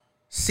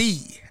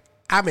Sí,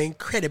 I'm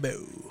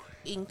incredible.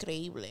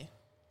 Increíble.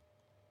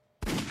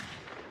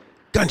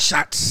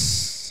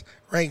 Gunshots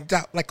rang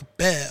out like a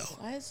bell.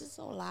 Why is it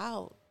so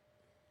loud?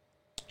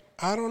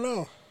 I don't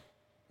know.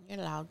 You're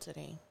loud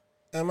today.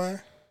 Am I?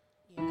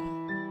 Yeah.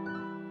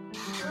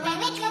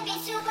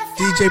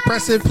 DJ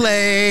press and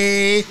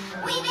play.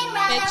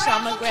 Bitch,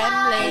 I'm a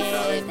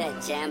gremlin.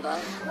 That Jambo.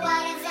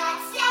 What is that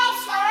stage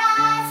for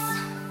us?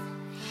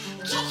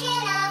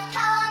 Kicking up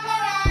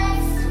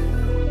corners.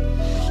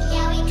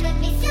 Yeah, we could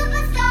be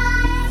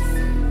superstars,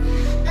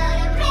 but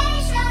a pretty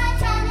sure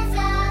time is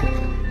up.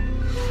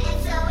 And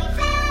so we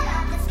fell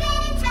off the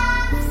spinning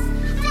tops.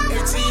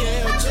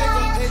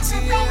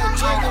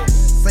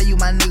 Say you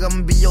my nigga,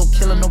 I'ma be your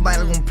killer. Nobody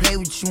gonna play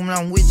with you when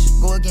I'm with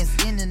you. Go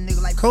against any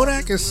nigga like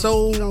Kodak is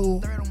so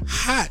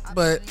hot,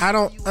 but I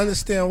don't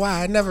understand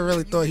why. I never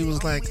really thought he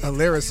was like a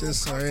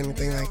lyricist or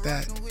anything like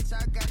that.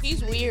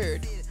 He's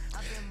weird.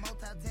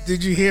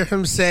 Did you hear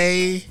him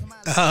say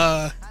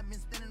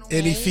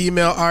any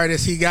female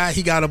artist he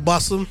gotta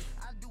bust them?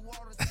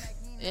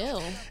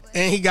 Ew.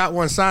 And he got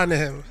one signed to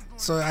him.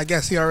 So I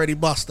guess he already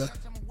bust her.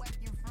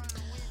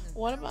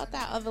 What about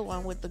that other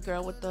one with the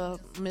girl with the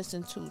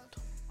missing tooth?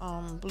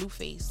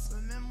 Blueface.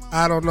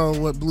 I don't know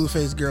what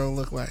Blueface girl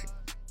look like.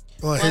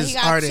 Or his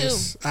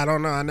artist. I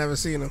don't know. I never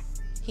seen him.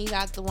 He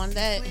got the one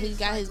that he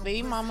got his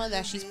baby mama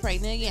that she's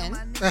pregnant again.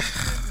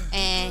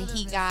 And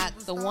he got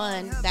the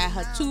one that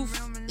her tooth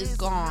is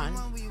gone.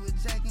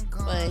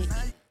 But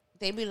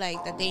they be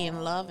like that they in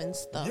love and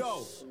stuff.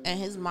 And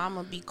his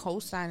mama be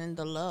co-signing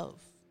the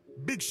love.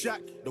 Big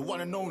Shaq, the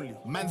one and only.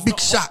 Man's Big not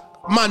Shaq,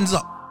 hot, man's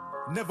up.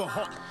 never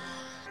hot.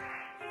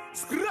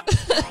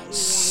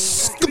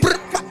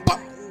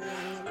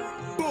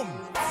 Boom.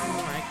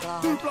 Oh my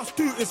god. 2 +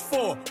 2 is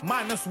 4.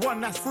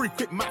 -1, that's 3.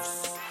 Quick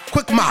maths.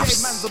 Quick Hey,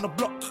 mouse. man's on the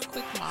block.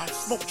 Quick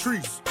mouse. Smoke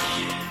trees.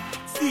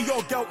 See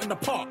your girl in the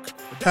park.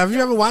 Have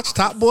you ever watched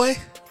Top Boy?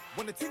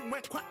 When the thing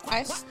went quack,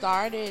 I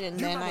started and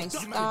then I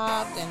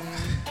stopped and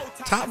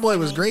Top Boy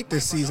was great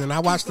this season. I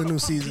watched the new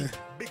season.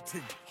 big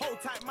thing.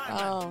 Hold tight, my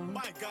man.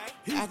 My guy.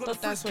 He's I got thought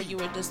a that's free what you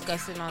were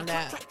discussing on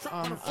that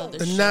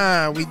other show.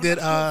 Nah, we did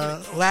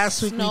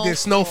last week we did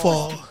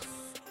Snowfall. Snowfall.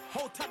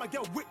 Whole time I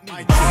get Whitney.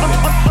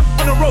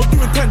 On the road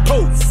doing 10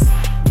 toes.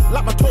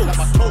 Like my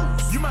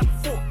toes. You man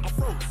thought I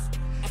froze.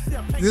 I see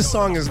a This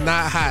song is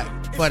not hot,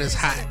 but it's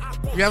hot.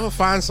 You ever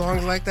find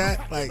songs like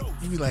that? Like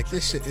you be like,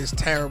 this shit is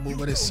terrible,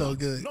 but it's so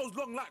good. nose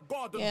long like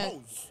garden Yeah.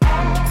 hose.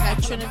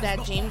 That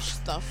Trinidad James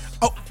stuff.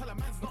 Oh,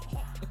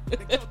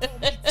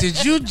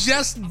 did you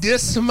just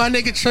diss my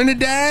nigga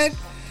Trinidad?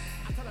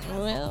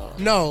 Well,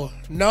 No,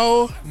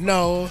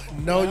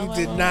 you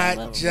did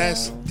not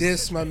just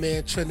diss my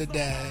man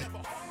Trinidad.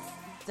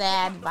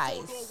 dad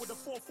vice.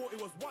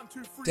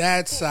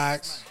 Dad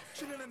socks.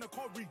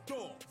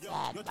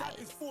 Dad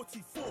vice.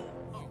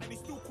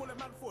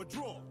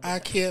 I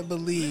can't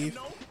believe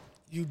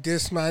you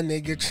diss my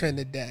nigga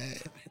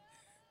Trinidad.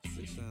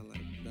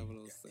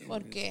 ¿Por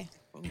qué?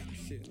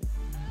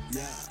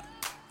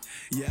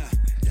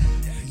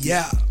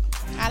 Yeah.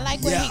 I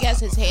like when Yeah. he gets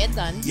his hair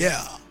done.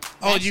 Yeah.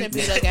 Oh, That you should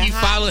be looking you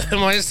hot. follow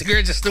him on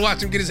Instagram just to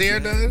watch him get his hair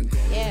done?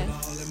 Yeah.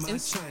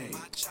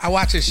 I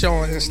watch his show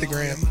on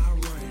Instagram.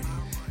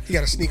 He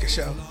got a sneaker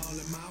show.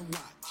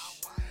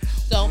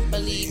 Don't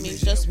believe me,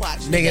 just watch.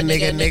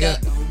 Nigga.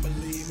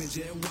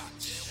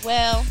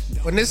 Well,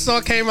 When this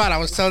song came out, I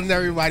was telling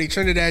everybody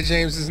Trinidad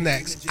James is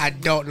next. I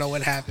don't know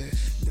what happened.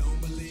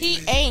 he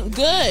ain't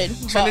good.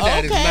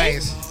 Trinidad but okay.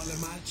 is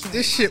nice.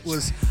 This shit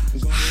was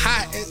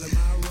hot.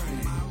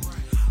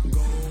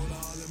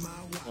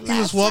 He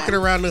was walking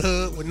around the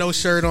hood with no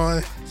shirt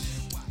on.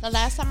 The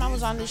last time I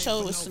was on the show,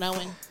 it was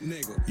snowing. And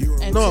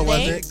No, it today,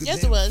 wasn't.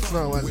 Yes, it was.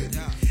 No, it wasn't.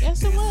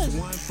 Yes, it was.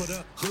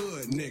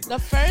 The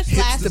first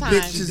Hits last the time.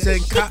 bitches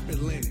and cop.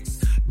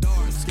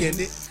 Skinned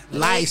it,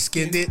 light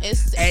skinned it,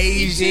 It's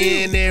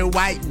Asian and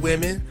white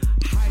women.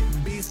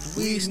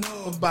 We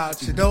know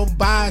about you. Don't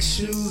buy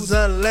shoes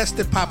unless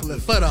they're popular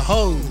for the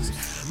hoes.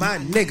 My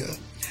nigga.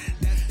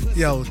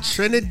 Yo,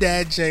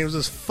 Trinidad James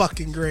was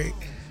fucking great.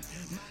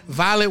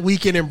 Violent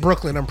Weekend in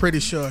Brooklyn, I'm pretty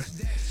sure.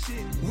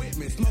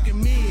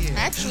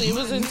 Actually, it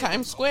was in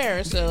Times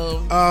Square, so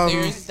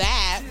there's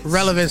that.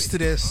 Relevance to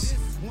this.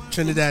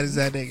 Trinidad is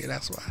that nigga,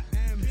 that's why.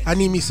 I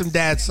need me some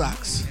dad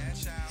socks.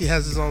 He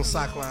has his own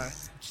sock line.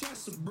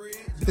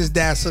 His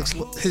dad socks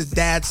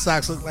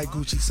look like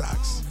Gucci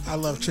socks. I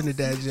love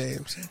Trinidad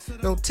James.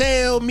 Don't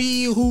tell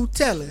me who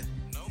telling.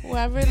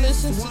 Whoever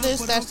listens to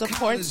this that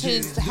supports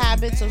his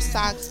habits of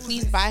socks,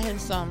 please buy him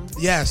some.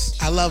 Yes,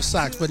 I love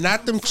socks, but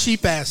not them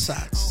cheap ass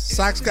socks.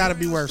 Socks gotta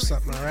be worth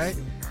something, all right?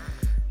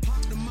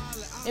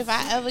 If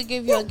I ever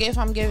give you a gift,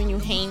 I'm giving you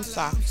Hanes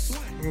socks.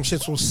 Them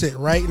shits will sit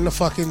right in the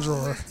fucking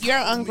drawer. You're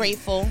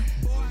ungrateful.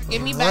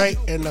 Give me back Right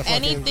in the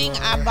fucking anything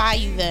drawer. I buy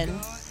you then.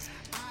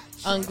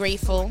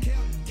 Ungrateful.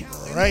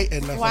 Right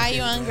in the Why are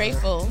you fucking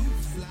ungrateful?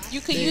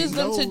 You could They use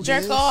them to know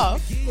jerk this.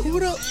 off.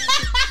 drawer.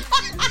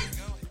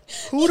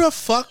 Who the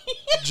fuck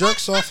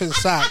jerks off in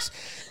socks?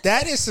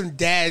 That is some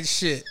dad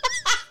shit.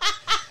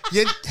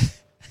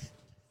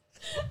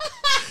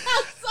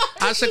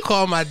 I I should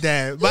call my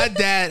dad. My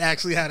dad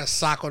actually had a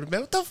sock on the bed.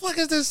 What the fuck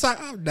is this sock?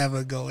 I'm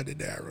never going in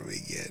that room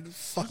again.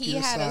 Fuck He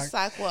your had sock. a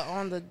sock what,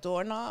 on the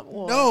doorknob?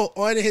 Or? No,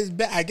 on his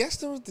bed. I guess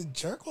there was the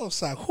jerk off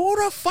sock.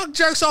 Who the fuck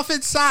jerks off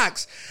in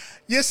socks?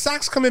 Your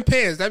socks come in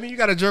pairs. That means you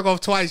got to jerk off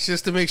twice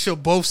just to make sure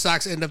both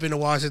socks end up in the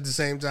wash at the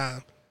same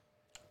time.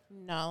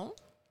 No.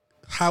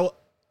 How?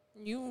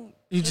 You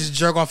just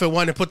jerk off at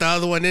one and put the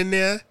other one in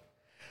there?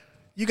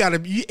 You gotta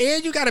be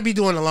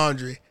doing the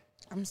laundry.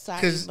 I'm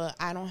sorry, 'Cause but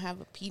I don't have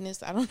a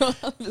penis. I don't know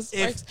how this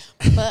works.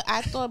 But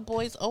I thought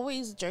boys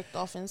always jerked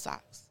off in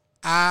socks.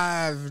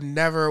 I've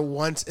never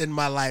once in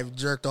my life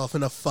jerked off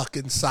in a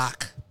fucking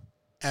sock.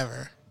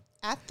 Ever.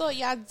 I thought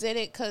y'all did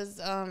it because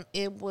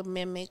it would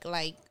mimic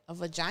like a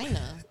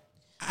vagina.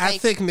 I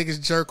think niggas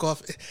jerk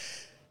off.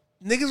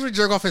 Niggas would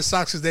jerk off in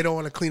socks because they don't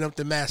want to clean up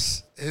the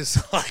mess.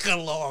 It's like a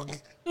long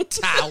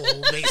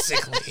towel,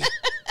 basically.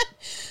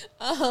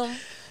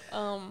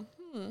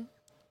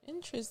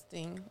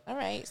 Interesting. All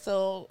right,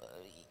 so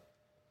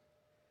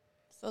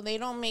they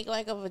don't make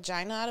like a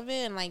vagina out of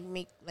it and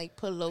like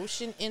put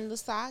lotion in the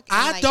sock.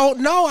 And, I don't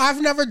know.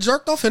 I've never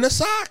jerked off in a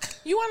sock.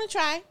 You want to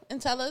try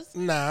and tell us?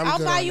 Nah, I'll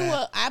good buy on you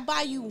that. I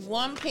buy you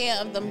one pair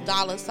of them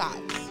dollar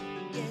socks.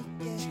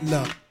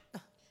 No.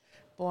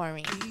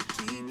 Boring.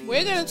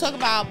 We're gonna talk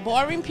about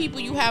boring people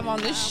you have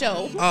on this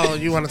show. Oh,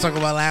 you want to talk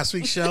about last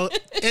week's show?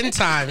 In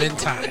time.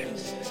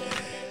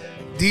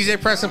 DJ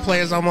Press and Play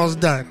is almost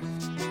done.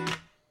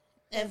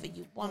 Whatever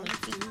you want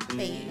to do,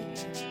 babe.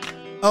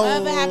 Oh,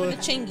 Whatever happened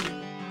to Chingy?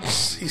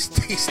 He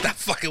stopped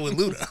fucking with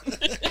Luda.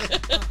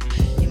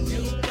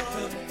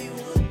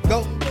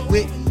 Go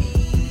with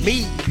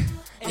me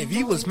if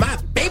you was my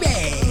baby.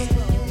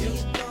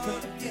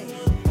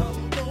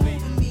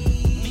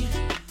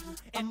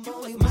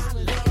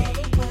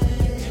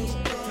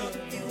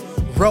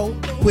 Roll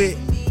with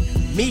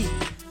me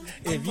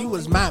if you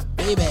was my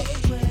baby.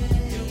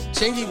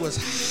 Chingy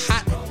was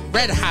hot,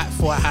 red hot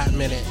for a hot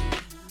minute.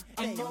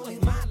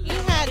 You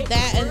had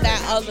that and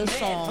that other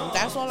song.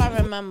 That's all I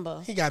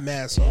remember. He got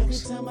mad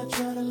songs.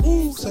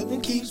 Ooh,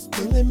 something keeps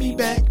pulling me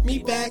back,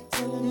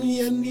 telling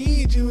me I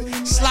need you.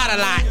 Slot a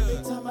lot.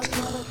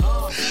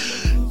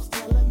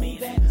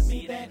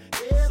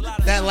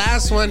 That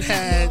last one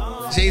had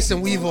Jason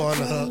Weaver on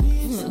the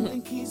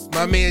hook.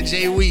 My man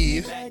Jay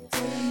Weave.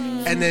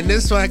 And then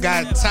this one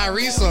got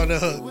Tyrese on the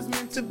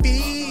hook. To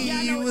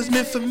be was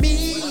meant for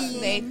me.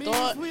 They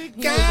thought he was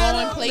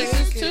going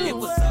places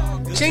too.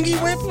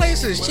 Chingy went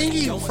places.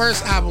 Chingy's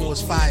first album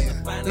was fire.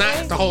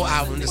 Not the whole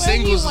album. The Where he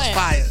singles was went?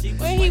 fire.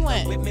 Where he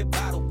went?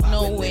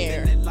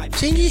 Nowhere.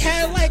 Chingy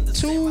had like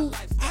 2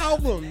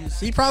 albums.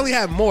 He probably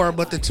had more,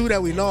 but the 2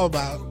 that we know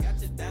about.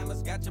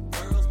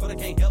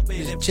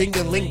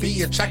 Chingy Link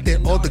be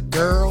attracted all the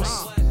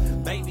girls.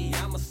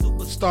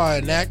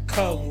 Starring that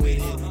come with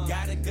it.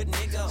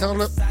 Tell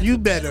them, you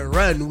better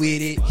run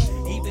with it.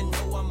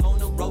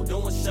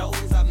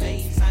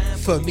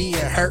 For me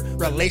and her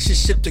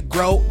relationship to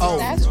grow. Oh,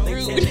 That's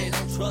rude.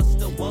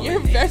 You're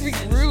very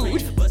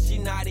rude.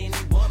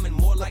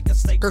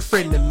 her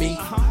friend to me.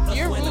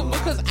 You're rude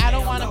because I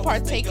don't want to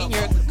partake in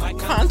your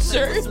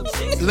concert.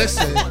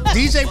 Listen,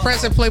 DJ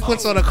Press and Play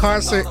puts on a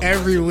concert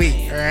every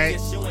week, all right?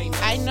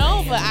 I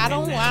know, but I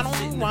don't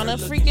want to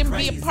freaking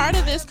be a part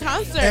of this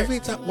concert. Every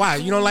time. Why?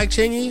 You don't like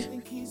Chingy?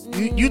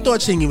 You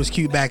thought Chingy was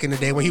cute back in the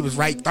day when he was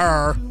right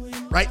there.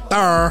 Right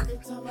there.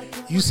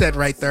 You said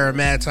right there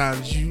mad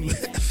times. You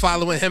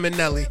following him and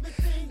Nelly.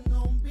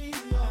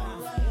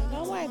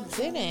 No, I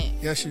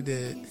didn't. Yes, you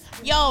did.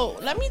 Yo,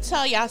 let me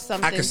tell y'all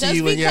something. I can see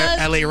you in your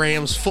LA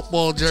Rams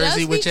football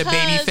jersey just with your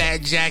baby because-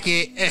 fat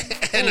jacket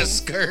and a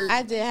skirt.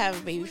 I did have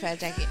a baby fat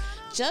jacket.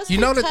 Just You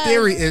know the because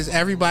theory is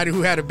everybody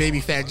who had a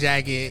baby fat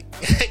jacket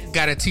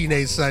got a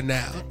teenage son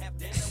now.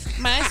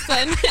 my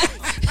son.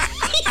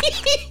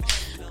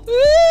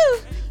 Woo!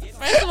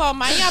 First of all,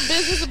 mind your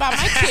business about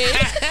my kid.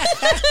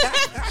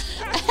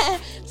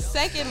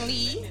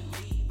 Secondly,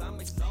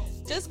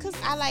 just because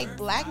I like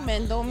black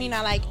men don't mean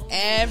I like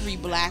every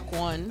black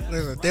one.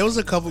 Listen, there was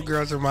a couple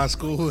girls in my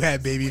school who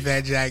had baby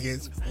fat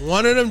jackets.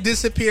 One of them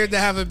disappeared to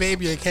have a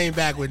baby and came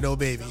back with no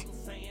baby.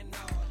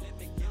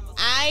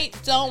 I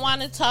don't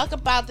want to talk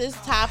about this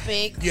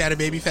topic. You had a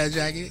baby fat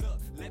jacket?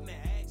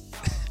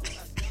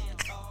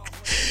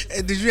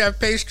 And did you have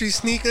pastry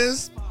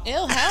sneakers?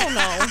 Ew, hell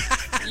no.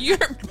 You're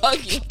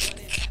bugging.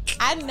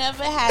 I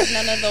never had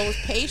none of those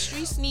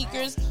pastry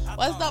sneakers.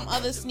 What's them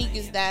other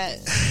sneakers that...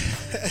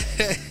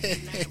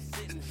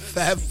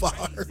 Fat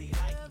bar.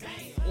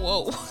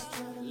 Whoa.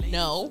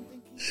 No.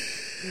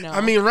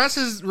 I mean, Russ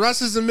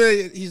is a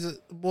million. He's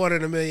more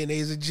than a millionaire.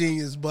 He's a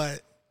genius,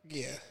 but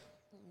yeah.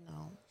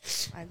 No.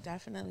 I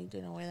definitely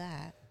didn't wear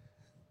that.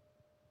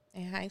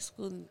 In high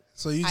school,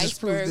 So you just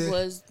proved iceberg it.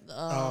 was...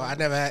 I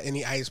never had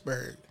any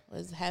iceberg.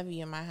 was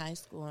heavy in my high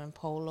school and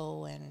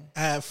polo and... I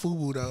had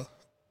FUBU though.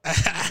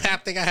 I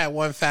think I had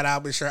one Fat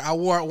Albert shirt. I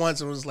wore it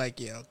once and was like,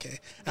 yeah, okay.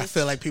 I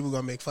feel like people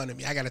gonna make fun of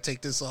me. I gotta take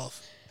this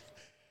off.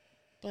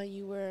 But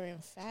you were in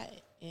fat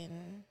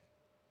in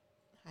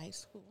high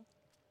school.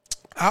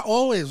 I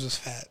always was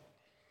fat.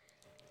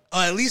 Or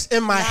at least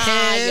in my Nah,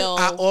 head, yo.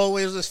 I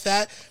always was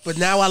fat. But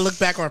now I look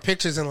back on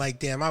pictures and like,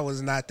 damn, I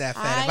was not that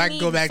fat. If I could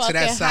go back to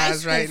that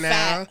size right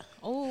now.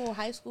 Oh,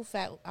 high school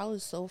fat. I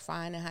was so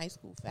fine in high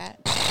school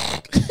fat.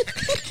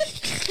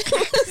 It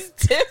was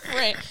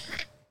different.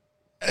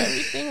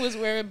 Everything was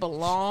where it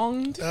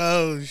belonged.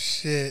 Oh,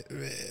 shit,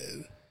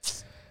 man.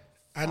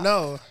 I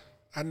know.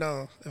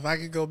 If I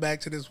could go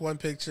back to this one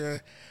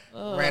picture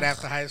right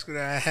after high school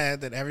that I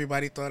had that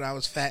everybody thought I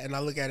was fat, and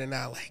I look at it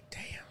now like,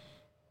 damn.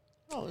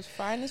 I was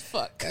fine as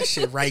fuck. That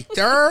shit right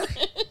there.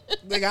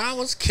 Nigga, I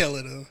was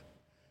killing him.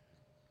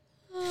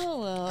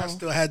 Oh, well. I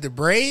still had the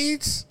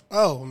braids.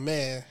 Oh,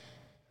 man.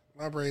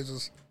 My braids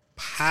was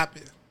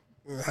popping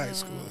in high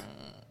school.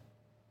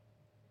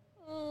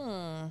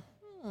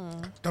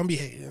 Don't be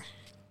hating.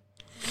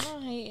 I'm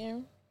not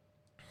hating.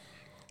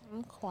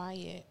 I'm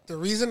quiet. The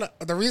reason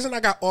I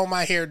got all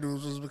my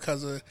hairdos was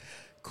because of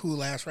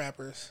cool ass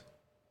rappers.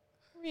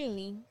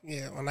 Really?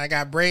 Yeah, when I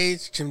got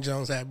braids, Jim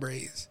Jones had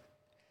braids.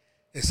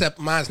 Except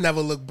mine's never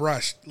looked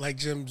brushed like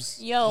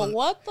Jim's. Yo,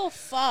 what the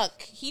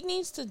fuck? He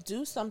needs to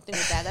do something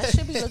with that. That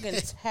should be looking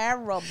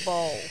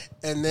terrible.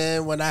 And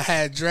then when I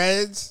had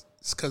dreads,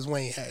 it's because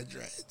Wayne had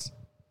dreads.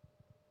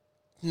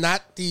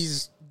 Not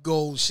these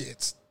gold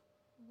shits.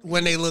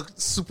 When they look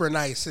super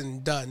nice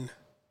and done.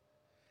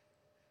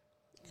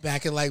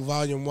 Back in like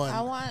volume 1.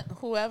 I want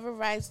whoever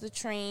rides the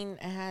train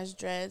and has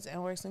dreads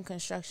and works in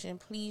construction,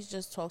 please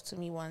just talk to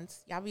me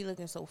once. Y'all be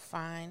looking so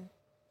fine.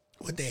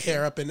 With their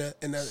hair up in a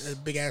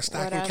big ass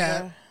stocking Whatever.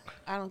 cap.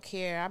 I don't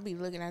care. I be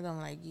looking at them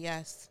like,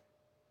 yes.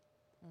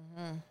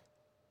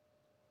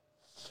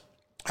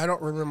 I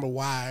don't remember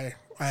why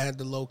I had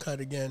the low cut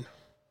again.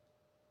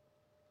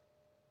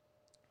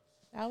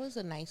 That was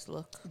a nice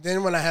look.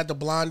 Then when I had the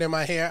blonde in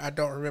my hair, I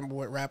don't remember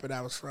what rapper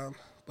that was from.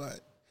 But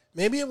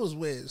maybe it was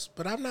Wiz.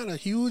 But I'm not a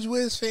huge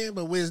Wiz fan,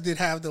 but Wiz did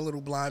have the little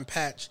blonde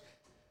patch.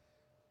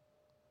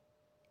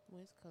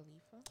 Wiz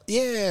Khalifa?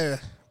 Yeah.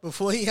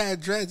 Before he had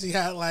dreads, he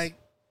had like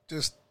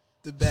just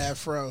the bad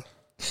fro.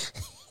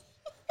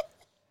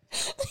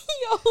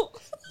 Yo.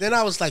 Then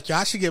I was like, yo,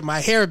 I should get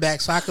my hair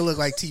back so I could look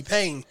like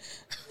T-Pain.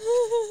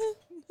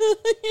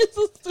 You're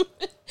so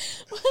stupid.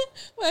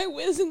 Why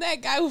wasn't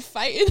that guy was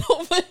fighting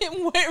over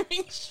him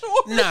wearing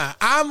shorts? Nah,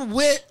 I'm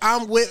with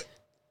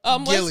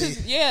What's Gilly.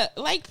 his,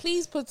 like,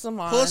 please put some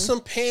on. Put some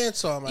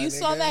pants on, my You nigga.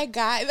 saw that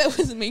guy that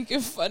was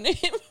making fun of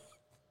him?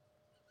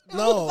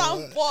 No. It was on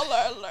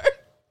Baller Alert.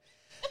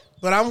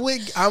 But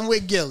I'm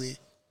with Gilly.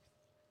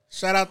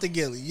 Shout out to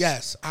Gilly.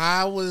 Yes,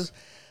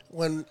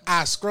 when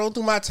I scroll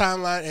through my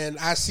timeline and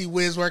I see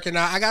Wiz working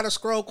out, I gotta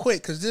scroll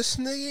quick because this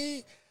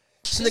nigga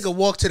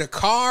walked to the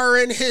car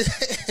in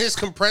his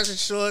compression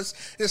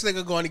shorts. This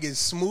nigga going to get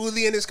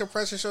smoothie in his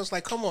compression shorts.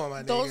 Like, come on,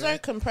 my nigga. Those are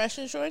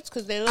compression shorts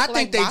because they look I like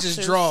think they boxers.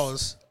 just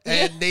draws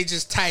and they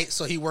just tight,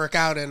 so he work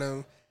out in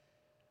them.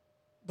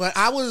 But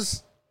I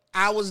was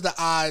the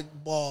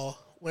oddball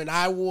when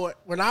I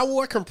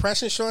wore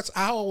compression shorts.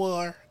 I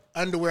wore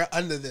underwear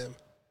under them.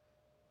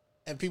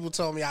 And people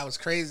told me I was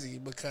crazy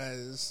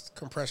because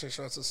compression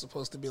shorts are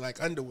supposed to be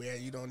like underwear.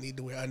 You don't need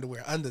to wear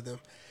underwear under them.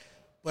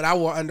 But I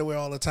wore underwear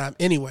all the time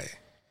anyway.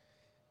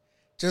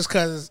 Just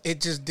because it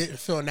just didn't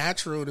feel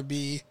natural to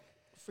be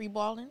Free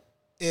balling?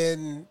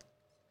 in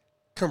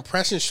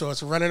compression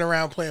shorts running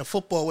around playing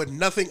football with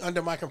nothing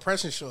under my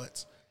compression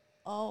shorts.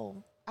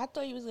 Oh, I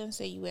thought you was going to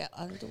say you wear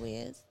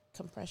underwears,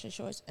 compression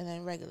shorts, and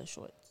then regular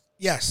shorts.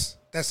 Yes,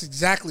 that's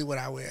exactly what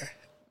I wear.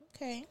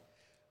 Okay.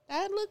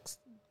 That looks...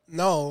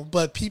 No,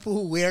 but people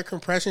who wear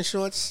compression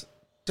shorts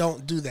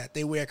don't do that.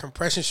 They wear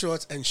compression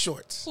shorts and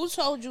shorts. Who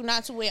told you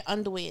not to wear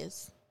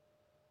underwears?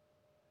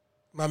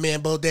 My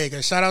man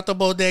Bodega. Shout out to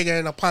Bodega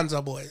and the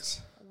Panza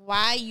Boys.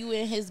 Why you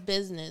in his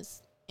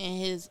business, in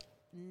his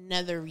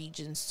nether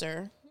region,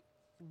 sir?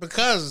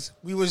 Because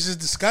we was just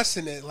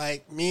discussing it.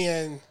 Like, me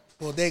and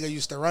Bodega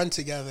used to run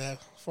together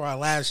for our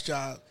last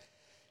job.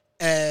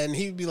 And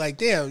he'd be like,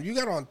 damn, you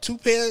got on 2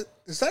 pairs?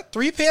 Is that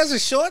 3 pairs of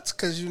shorts?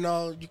 Because, you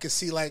know, you can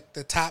see, like,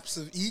 the tops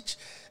of each.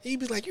 He'd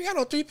be like, you got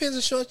on 3 pairs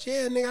of shorts?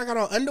 Yeah, nigga, I got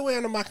on underwear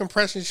under my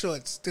compression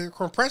shorts. The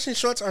compression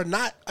shorts are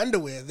not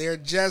underwear. They're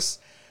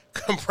just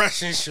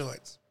compression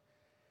shorts.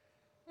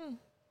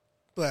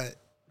 But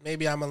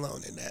maybe I'm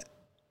alone in that.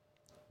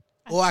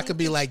 Or I could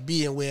be like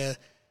B and wear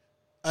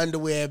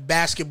underwear,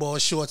 basketball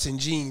shorts, and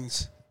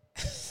jeans.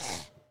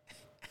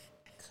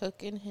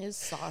 Cooking his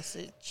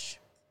sausage.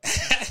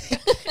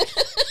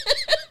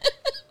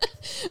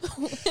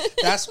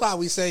 That's why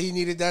we say he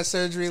needed that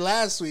surgery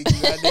last week.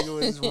 That nigga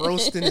was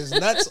roasting his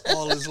nuts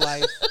all his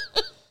life.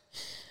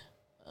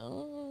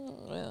 Oh,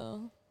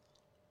 well.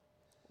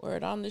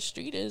 Word on the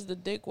street is the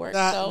dick works.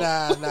 Nah,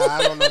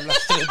 I don't know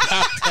nothing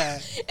about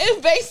that.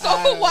 And based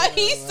off of what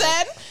he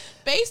said,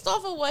 based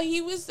off of what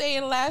he was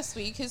saying last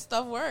week, his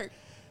stuff worked.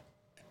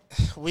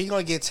 We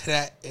gonna get to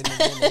that in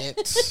a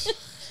minute.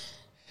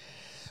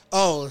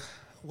 Oh,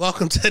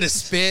 welcome to the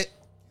Spit.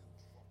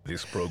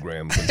 This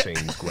program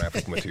contains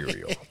graphic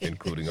material,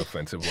 including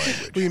offensive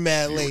language. We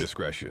mad Your late.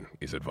 discretion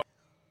is advised.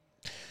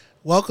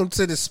 Welcome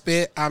to the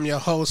Spit. I'm your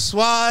host,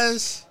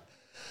 Swaz.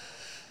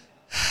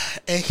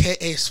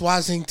 a.k.a.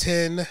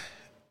 Swazington,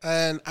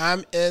 and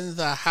I'm in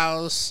the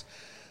house.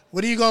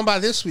 What are you going by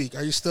this week?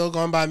 Are you still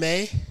going by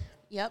May?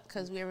 Yep,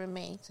 because we're in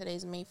May.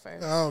 Today's May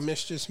 1st. Oh,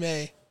 Mistress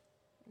May.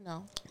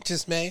 No.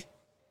 Just May?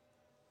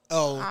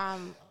 Oh,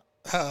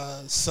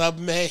 Sub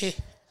May?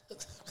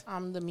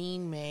 I'm the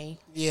mean May.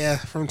 Yeah,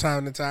 from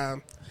time to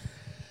time.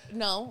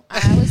 No,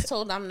 I was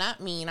told I'm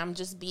not mean. I'm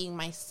just being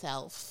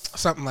myself.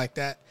 Something like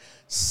that.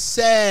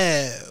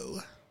 So,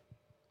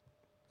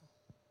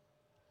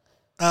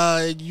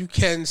 you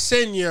can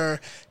send your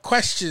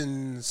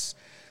questions,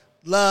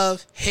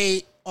 love,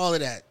 hate, all of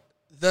that.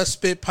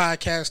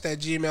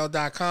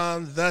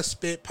 thespitpodcast@gmail.com.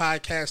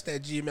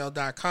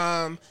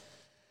 thespitpodcast@gmail.com.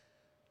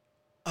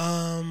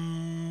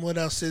 What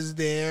else is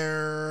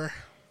there?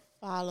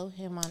 Follow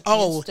him on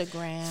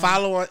Instagram.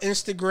 Follow on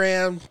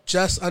Instagram,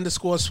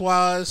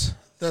 _swaz,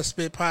 The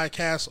Spit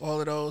Podcast, all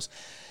of those.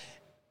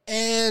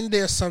 And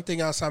there's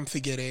something else I'm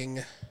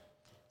forgetting.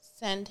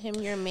 Send him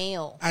your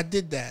mail. I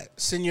did that.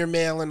 Send your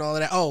mail and all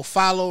of that. Oh,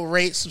 follow,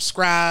 rate,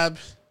 subscribe,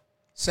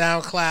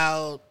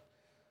 SoundCloud,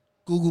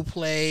 Google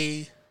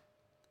Play,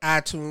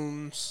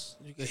 iTunes.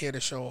 You can hear the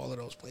show all of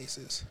those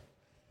places.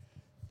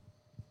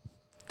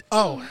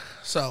 Oh,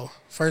 so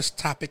first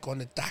topic on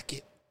the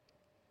docket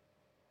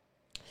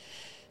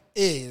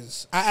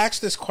is I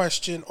asked this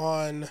question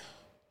on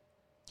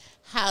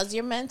how's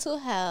your mental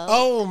health?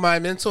 Oh, my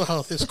mental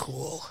health is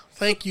cool.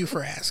 Thank you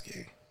for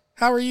asking.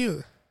 How are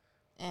you?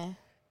 You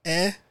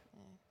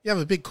have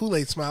a big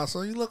Kool-Aid smile,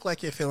 so you look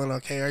like you're feeling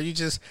okay. Are you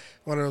just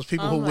one of those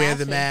people who wear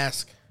the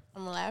mask?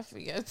 I'm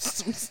laughing at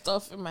some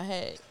stuff in my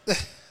head.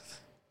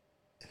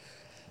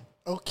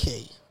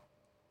 Okay.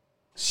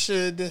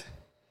 Should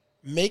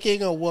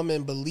making a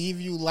woman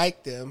believe you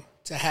like them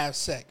to have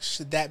sex,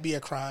 should that be a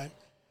crime?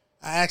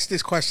 I asked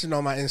this question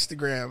on my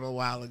Instagram a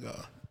while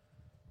ago.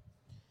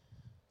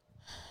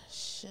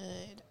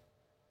 Should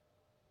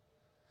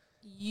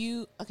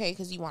you... Okay,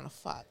 because you want to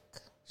fuck.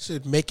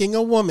 Should making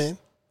a woman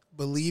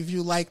believe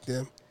you like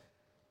them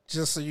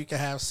just so you can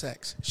have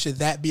sex, should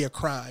that be a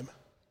crime?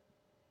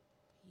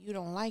 You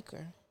don't like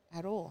her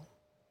at all.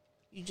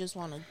 You just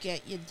want to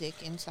get your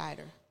dick inside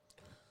her.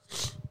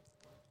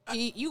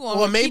 You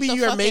want to keep the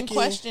fucking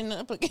question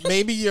up again.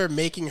 Maybe you're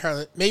making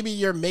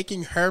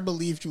her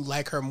believe you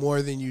like her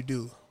more than you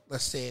do.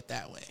 Let's say it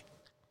that way.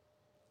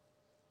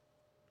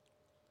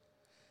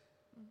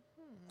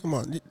 Come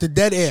on, the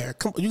dead air.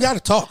 Come on, you got to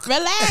talk.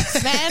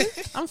 Relax, man.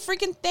 I'm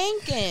freaking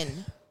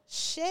thinking.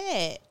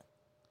 Shit.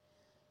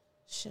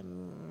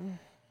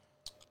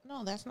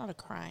 No, that's not a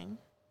crime.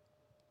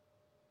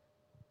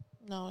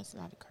 No, it's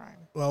not a crime.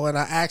 Well, when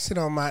I asked it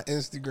on my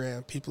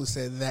Instagram, people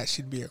said that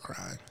should be a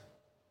crime.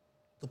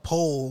 The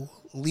poll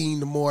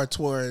leaned more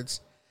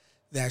towards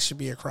that should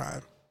be a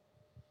crime.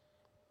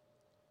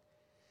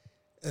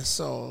 And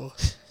so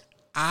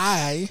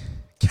I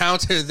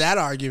countered that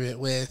argument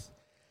with,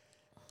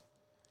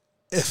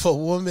 if a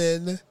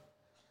woman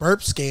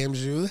burp scams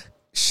you,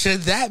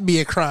 should that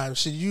be a crime?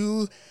 Should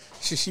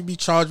she be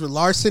charged with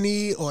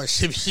larceny or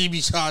should she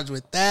be charged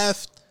with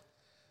theft?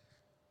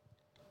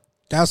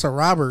 That's a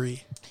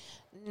robbery.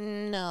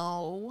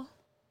 No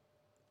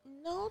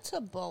to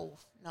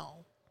both. No.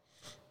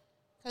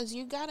 Because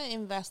you got to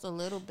invest a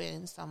little bit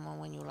in someone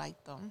when you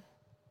like them.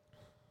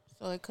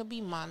 So it could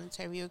be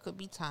monetary or it could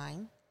be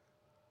time.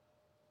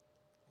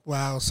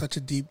 Wow, such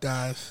a deep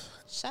dive.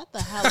 Shut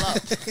the hell up.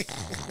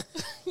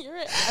 You're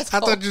an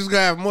asshole. I thought you was going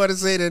to have more to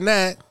say than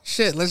that.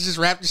 Shit, let's just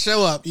wrap the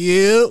show up.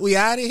 Yeah, we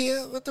out of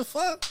here? What the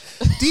fuck?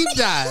 Deep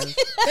dive.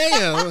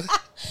 Damn.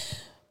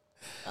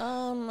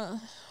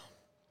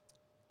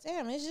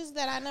 Damn, it's just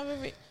that I never...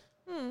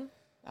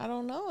 I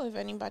don't know if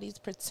anybody's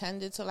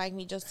pretended to like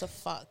me just to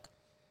fuck.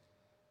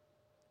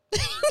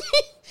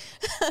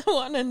 I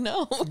want to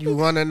know. You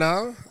want to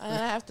know? I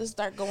have to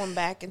start going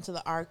back into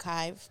the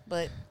archive.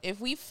 But if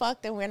we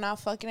fucked and we're not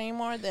fucking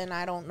anymore, then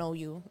I don't know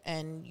you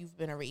and you've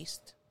been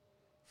erased.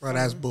 Bro,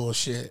 that's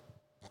bullshit.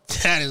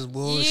 That is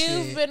bullshit.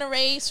 You've been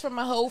erased from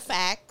my whole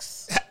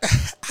facts.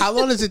 How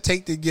long does it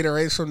take to get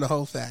erased from the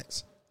whole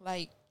facts?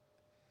 Like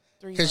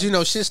 3 months. Because, you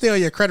know, shit stay on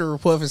your credit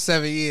report for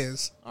 7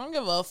 years. I don't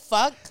give a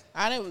fuck.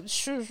 I didn't...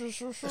 Sure.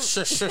 Sure.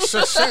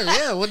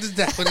 Yeah, what does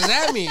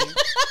that mean?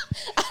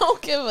 I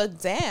don't give a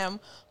damn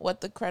what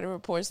the credit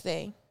reports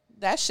say.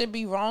 That should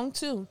be wrong,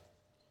 too.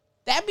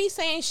 That be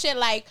saying shit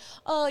like,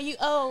 oh, you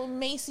owe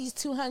Macy's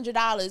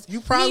 $200.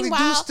 You probably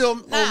do still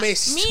owe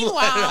Macy's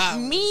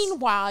 $200.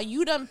 Meanwhile,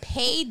 you done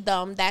paid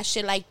them that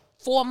shit like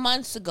 4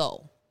 months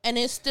ago. And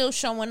it's still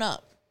showing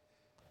up.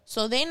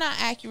 So they not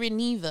accurate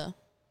neither.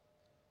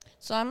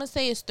 So I'm going to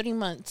say it's 3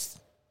 months.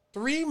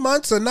 3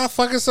 months of not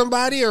fucking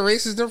somebody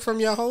erases them from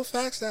your whole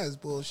facts? That is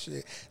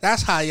bullshit.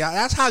 That's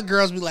how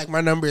girls be like,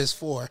 my number is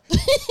 4.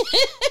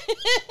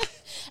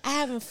 I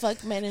haven't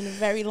fucked men in a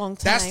very long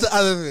time. That's the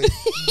other thing.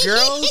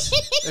 Girls,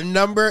 the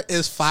number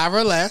is 5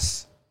 or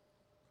less.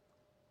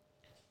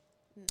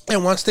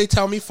 And once they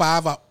tell me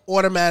 5, I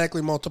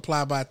automatically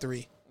multiply by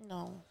 3.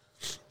 No.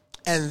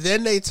 And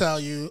then they tell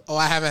you, oh,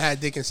 I haven't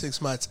had dick in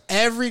 6 months.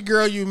 Every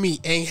girl you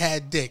meet ain't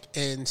had dick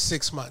in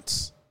 6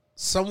 months.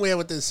 somewhere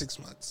within 6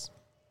 months.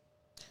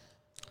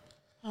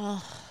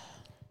 I'm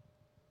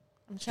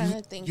trying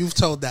to think. You've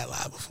told that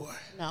lie before.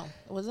 No,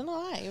 it wasn't a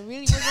lie. It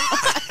really wasn't a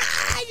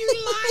lie. You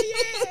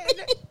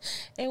lying.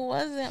 It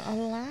wasn't a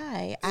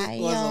lie. It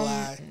was a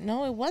lie.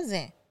 No, it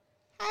wasn't.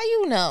 How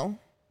you know?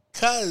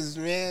 Cause,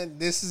 man,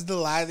 this is the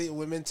lie that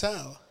women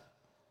tell.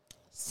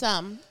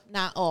 Some,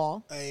 not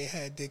all. I ain't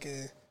had dick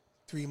in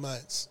 3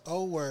 months.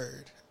 Oh,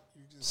 word.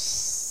 You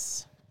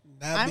just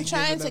not I'm been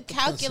trying giving to up the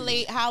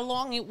calculate pussy. how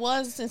long it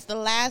was since the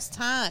last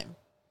time.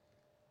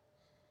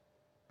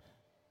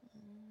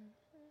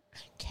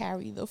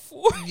 Carry the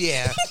 4.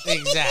 Yeah,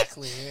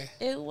 exactly.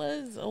 It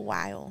was a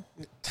while.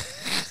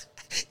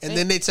 And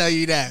then they tell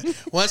you that.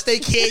 Once they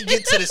can't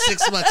get to the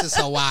 6 months, it's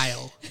a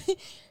while.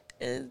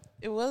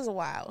 It was a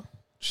while.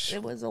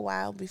 It was a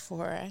while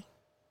before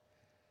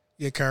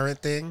Your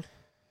current thing?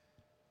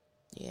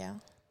 yeah.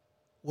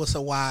 What's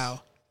a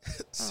while?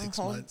 6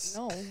 Oh, months.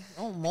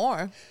 No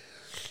more.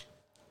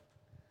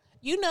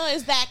 You know,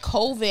 it's that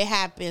COVID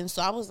happened,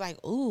 so I was like,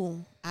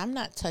 ooh, I'm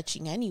not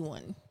touching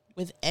anyone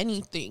with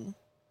anything.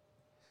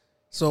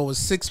 So it was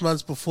 6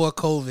 months before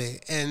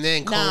COVID, and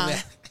then Nah.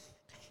 COVID.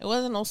 It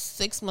wasn't no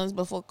 6 months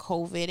before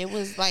COVID. It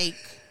was like,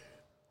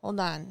 hold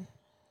on.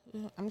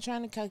 I'm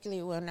trying to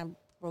calculate when I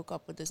broke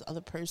up with this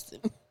other person.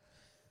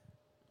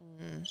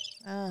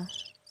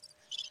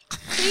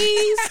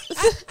 Please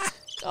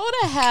go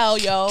to hell,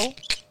 yo.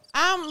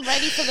 I'm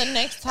ready for the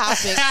next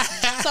topic.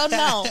 So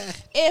no,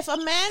 if a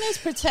man is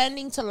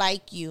pretending to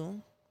like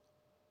you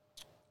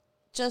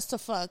just to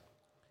fuck,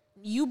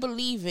 you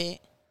believe it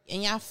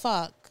and y'all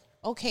fuck.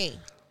 Okay.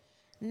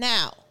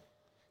 Now,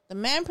 the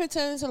man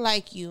pretends to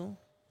like you,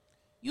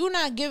 you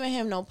not giving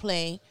him no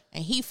play,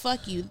 and he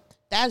fuck you.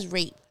 That's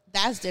rape.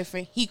 That's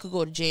different. He could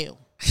go to jail.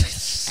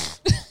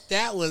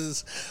 That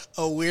was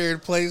a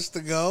weird place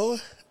to go.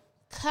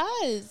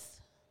 Cause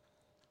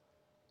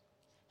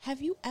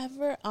have you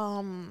ever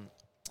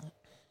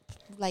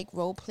like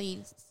role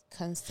played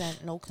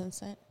consent, no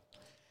consent?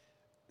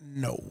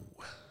 No.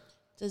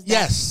 Does that,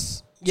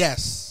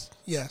 Yes.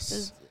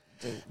 does-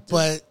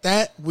 But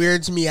that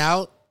weirds me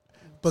out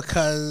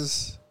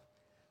because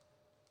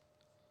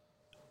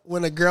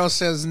when a girl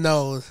says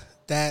no,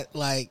 that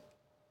like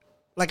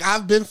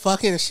I've been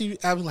fucking and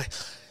I was like,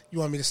 you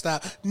want me to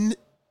stop?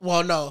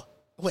 Well, no.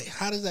 Wait,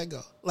 how does that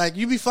go? Like,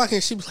 you be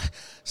fucking, she be like,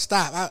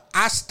 stop.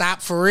 I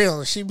stop for real.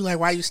 And she be like,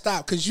 why you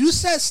stop? Because you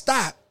said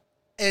stop.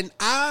 And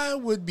I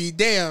would be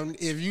damned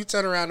if you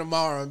turn around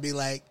tomorrow and be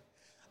like,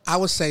 I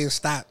was saying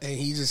stop, and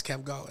he just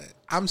kept going.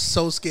 I'm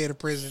so scared of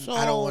prison.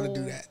 I don't want to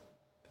do that.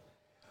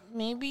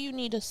 maybe you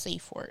need a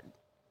safe word.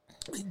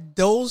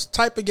 Those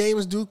type of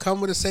games do come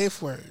with a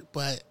safe word,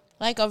 but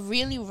Like a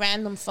really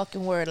random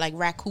fucking word, like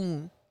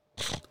raccoon.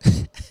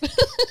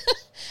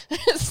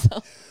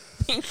 So,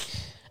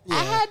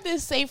 I had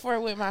this safe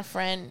word with my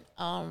friend.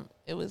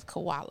 It was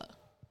koala.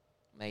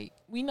 Like,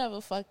 we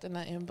never fucked or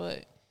nothing,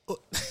 but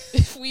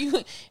if we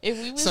was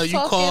so you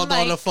talking, called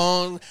like, on the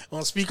phone,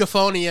 on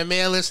speakerphone, and your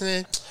man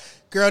listening.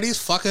 Girl, these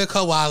fucking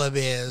koala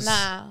bears.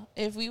 Nah,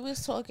 if we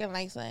was talking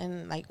like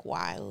something like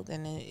wild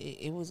and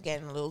it was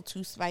getting a little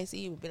too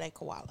spicy, it would be like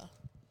koala.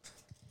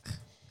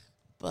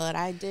 But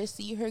I did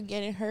see her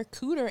getting her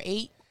cooter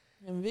ate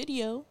in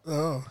video.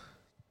 Oh,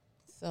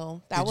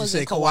 So that did you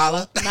wasn't say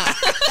koala? Nah,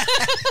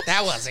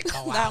 That wasn't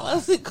koala. that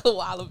wasn't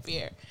koala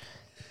bear.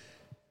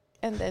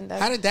 And then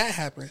How did that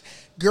happen?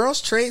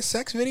 Girls trade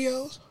sex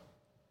videos?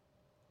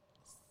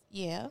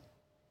 yeah,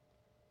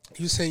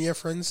 You send your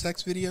friends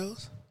sex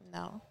videos?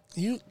 no.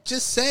 You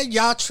just said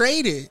y'all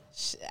traded.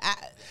 You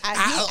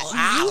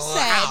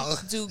Ow.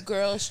 said, do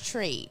girls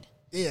trade?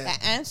 Yeah.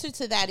 The answer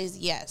to that is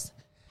yes.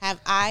 Have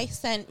I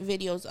sent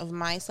videos of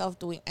myself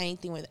doing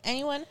anything with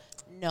anyone?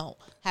 No.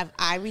 Have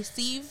I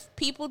received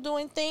people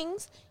doing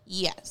things?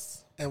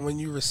 Yes. And when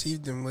you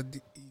received them, what do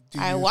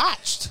I you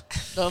watched.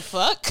 The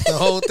fuck? the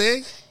whole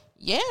thing?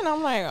 Yeah, and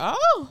I'm like,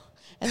 oh.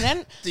 And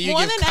then Do you more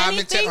give than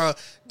commentary anything,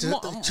 or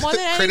more than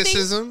anything,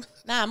 criticism?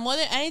 Nah, more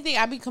than anything,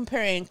 I be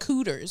comparing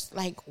cooters.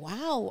 Like,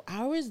 wow,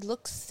 ours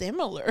look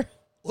similar.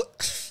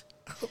 What?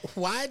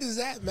 Why does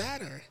that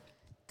matter?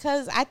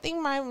 Cause I think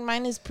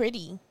mine is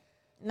pretty,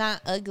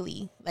 not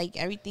ugly. Like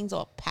everything's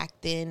all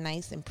packed in,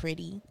 nice and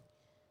pretty.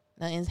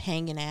 Nothing's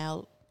hanging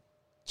out,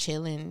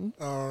 chilling.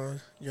 You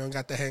don't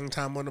got the hang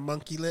time on the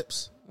monkey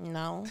lips?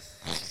 No,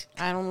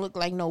 I don't look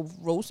like no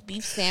roast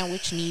beef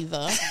sandwich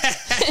neither.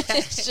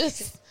 it's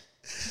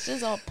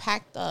just all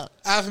packed up.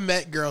 I've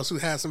met girls who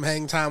had some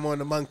hang time on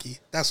the monkey.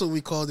 That's what we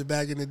called it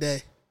back in the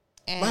day.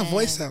 My And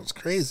voice sounds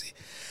crazy.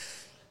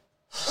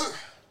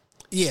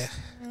 Yeah,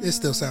 it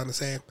still sounds the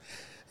same.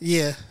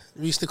 Yeah,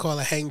 we used to call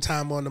it hang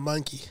time on the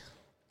monkey.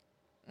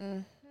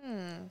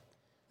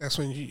 That's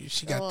when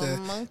she got the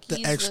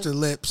monkeys extra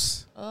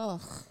lips.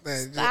 Ugh.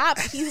 That- Stop!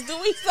 He's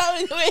doing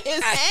something with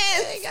his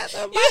hands. They got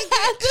the You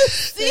have to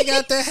see. They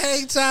got the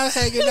hang time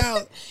hanging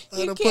out on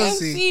You the can't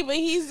pussy. see, but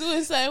he's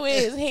doing something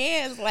with his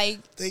hands. Like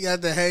They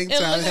got the hang it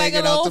time looks like a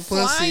hanging out little the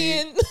pussy.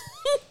 flying.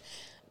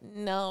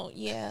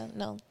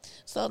 No.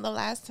 So the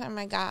last time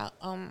I got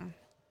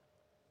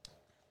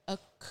a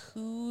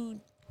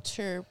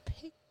cooter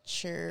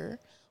picture.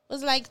 It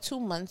was like 2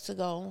 months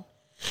ago,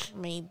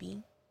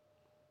 maybe.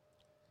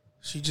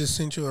 She just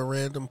sent you a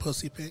random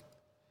pussy pic.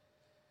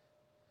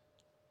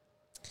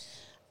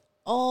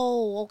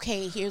 Oh,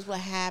 okay. Here's what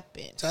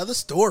happened. Tell the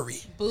story.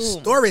 Boom.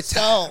 Story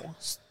time.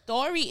 So,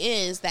 story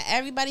is that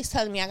everybody's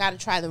telling me I got to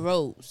try the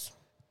rose.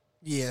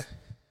 Yeah.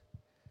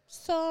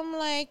 So I'm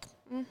like,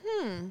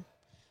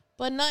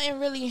 But nothing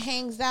really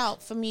hangs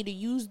out for me to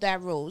use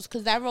that rose.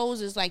 Because that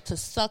rose is like to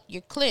suck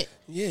your clit.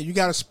 Yeah, you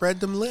got to spread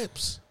them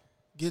lips.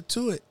 Get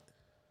to it.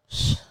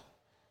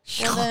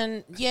 Well,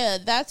 then, yeah,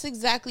 that's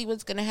exactly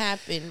what's going to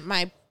happen.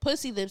 My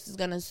pussy lips is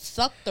going to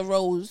suck the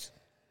rose.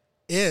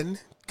 In.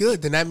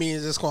 Good. Then that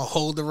means it's going to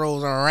hold the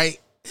rose all right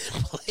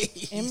in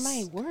place. It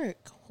might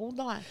work. Hold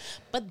on.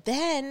 But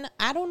then,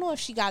 I don't know if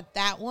she got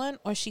that one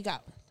or she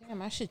got...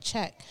 Damn, I should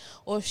check.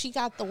 Or if she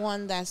got the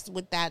one that's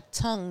with that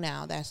tongue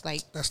now that's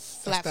like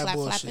flap, that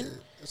bullshit. flapping.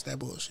 That's that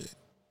bullshit.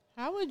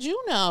 How would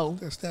you know?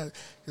 That's that.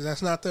 Because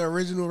that's not the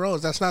original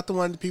rose. That's not the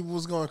one that people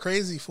was going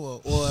crazy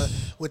for. Or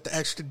with the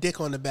extra dick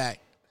on the back.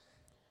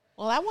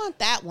 Well, I want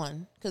that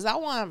one because I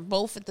want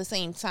both at the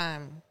same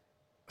time.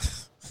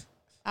 Because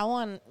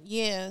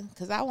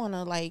I want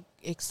to like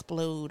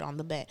explode on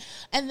the bed.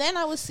 And then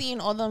I was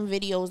seeing all them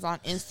videos on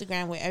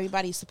Instagram where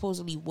everybody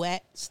supposedly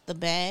wets the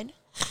bed.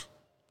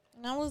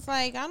 And I was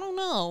like, I don't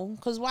know.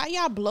 Because why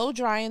y'all blow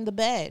drying the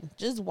bed?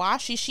 Just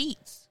wash your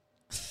sheets.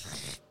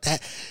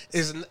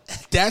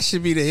 That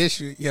should be the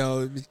issue.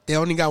 Yo, they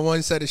only got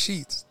one set of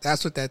sheets.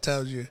 That's what that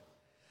tells you.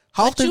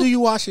 How often do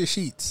you wash your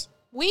sheets?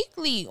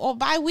 Weekly or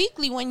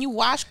bi-weekly. When you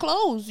wash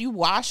clothes, you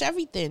wash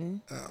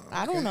everything. Oh, okay.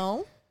 I don't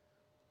know.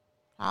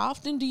 How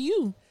often do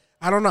you?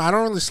 I don't know. I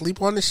don't really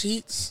sleep on the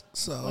sheets.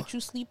 So What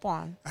you sleep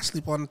on? I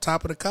sleep on the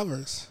top of the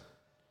covers.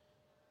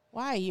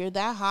 Why? You're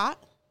that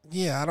hot?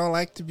 Yeah, I don't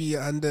like to be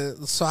under.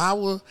 So I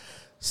will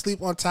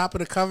sleep on top of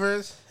the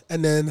covers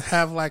and then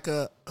have like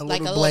a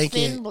little blanket.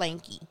 Little thin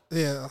blankie.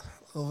 Yeah,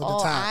 over the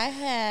Oh, top. I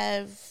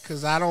have.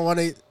 Because I don't want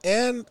to.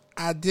 And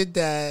I did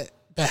that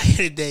back in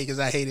the day because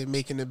I hated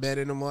making the bed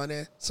in the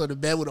morning. So the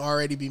bed would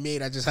already be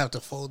made. I just have to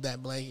fold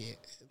that blanket.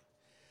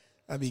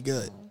 That'd be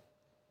good.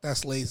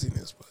 That's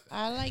laziness. But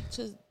I like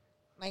to,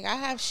 like, I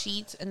have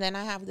sheets and then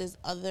I have this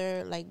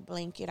other, like,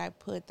 blanket I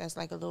put that's,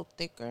 like, a little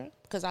thicker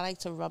because I like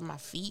to rub my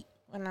feet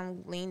when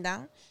I'm laying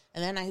down.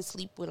 And then I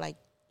sleep with, like,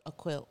 a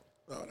quilt.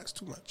 oh, that's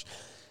too much.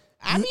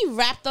 I be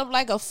wrapped up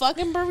like a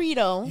fucking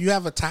burrito. You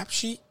have a top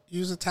sheet?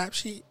 Use a top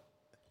sheet?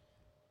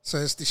 So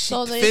it's the sheet.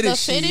 So the fitted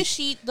fitted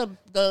sheet, the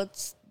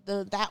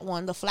that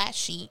one, the flat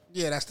sheet.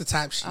 Yeah, that's the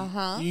top sheet.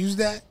 Uh-huh. You use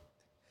that?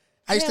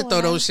 I used Yeah, to throw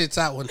when those shits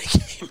out when they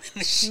came in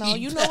the sheet. No,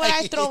 you know what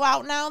I throw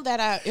out now?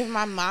 That if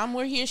my mom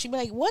were here, she'd be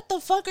like, "What the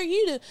fuck are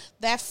you doing?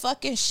 That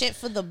fucking shit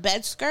for the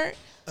bed skirt."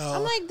 Oh.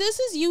 I'm like, this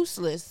is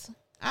useless.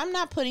 I'm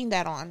not putting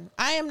that on.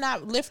 I am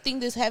not lifting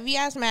this heavy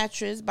ass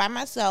mattress by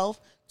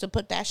myself to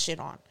put that shit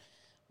on.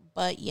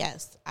 But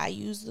yes, I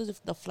use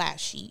the flat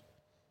sheet,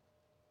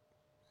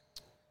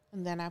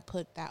 and then I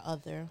put that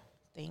other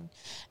thing,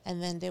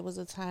 and then there was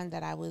a time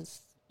that I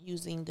was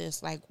using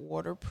this like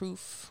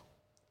waterproof.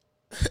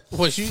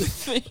 Was you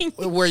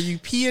were you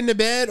pee in the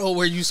bed or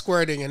were you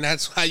squirting and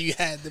that's why you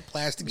had the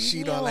plastic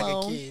sheet on like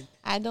a kid?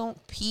 I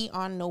don't pee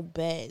on no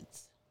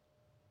beds.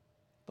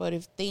 But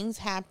if things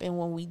happen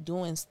when we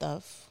doing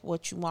stuff,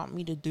 what you want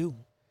me to do?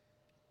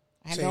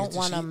 I don't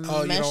want to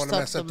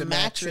mess up the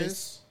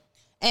mattress.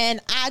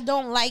 And I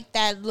don't like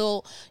that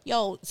little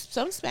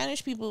some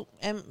Spanish people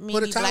and maybe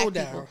Put a towel black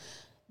down. people.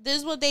 This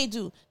is what they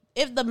do.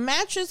 If the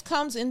mattress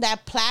comes in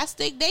that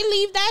plastic, they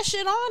leave that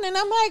shit on, and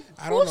I'm like,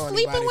 who's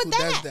sleeping with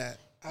that?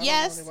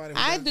 Yes,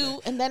 I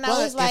do. And then I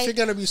was like, if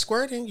you're gonna be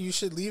squirting, you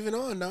should leave it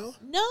on, no?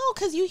 No,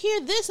 because you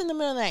hear this in the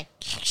middle of the night,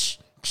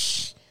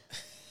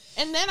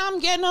 and then I'm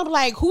getting up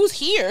like, who's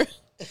here?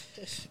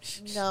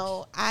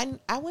 No, I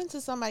went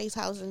to somebody's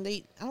house and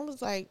I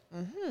was like,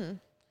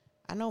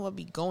 I know what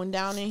be going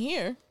down in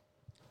here.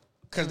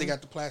 Because they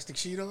got the plastic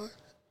sheet on?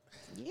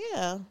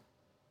 Yeah.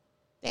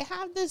 They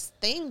have this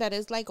thing that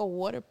is like a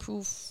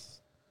waterproof,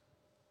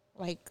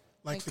 like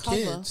for cover.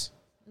 kids?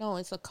 No,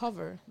 it's a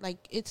cover.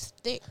 Like, it's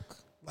thick.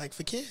 Like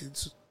for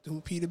kids who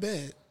pee the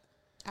bed.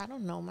 I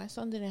don't know. My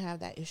son didn't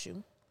have that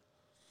issue.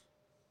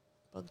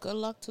 But good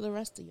luck to the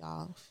rest of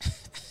y'all.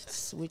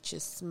 With your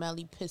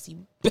smelly, pissy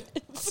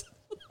beds.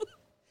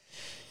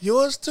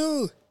 Yours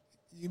too.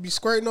 You be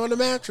squirting on the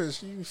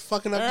mattress. You be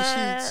fucking up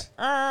the sheets.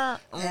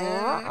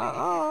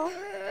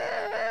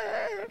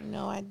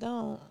 No, I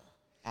don't.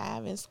 I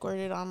haven't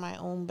squirted on my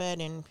own bed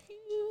in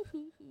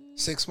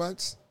 6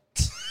 months?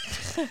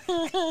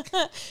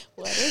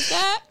 What is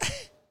that?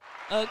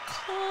 A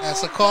call.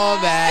 That's a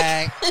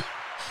callback.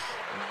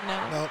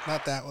 No. No,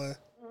 not that one.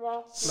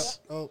 No,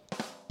 oh,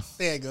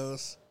 there it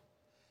goes.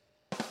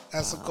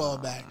 That's a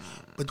callback.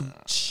 But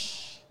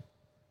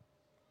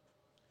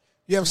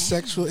you have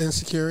sexual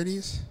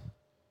insecurities?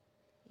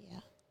 Yeah.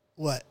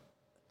 What?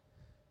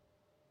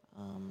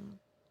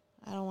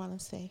 I don't want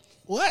to say.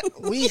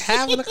 What? We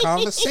having a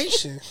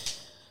conversation.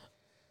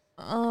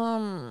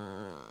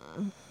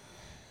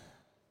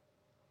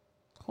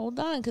 Hold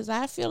on, because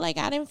I feel like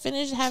I didn't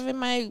finish having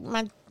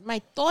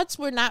my thoughts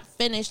were not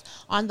finished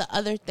on the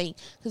other thing.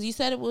 Because you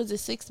said it was a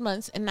 6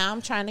 months, and now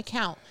I'm trying to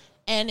count.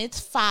 And it's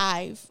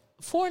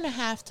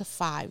 4.5 to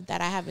 5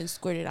 that I haven't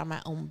squirted on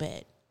my own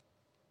bed.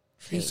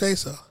 If you say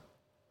so.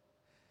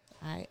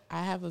 I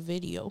have a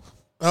video.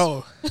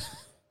 Oh,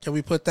 can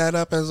we put that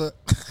up as a...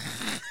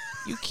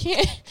 You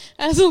can't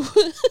as a you're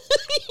an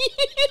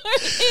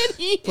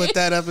idiot. Put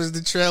that up as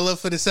the trailer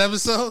for this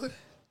episode?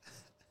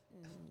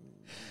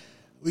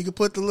 We could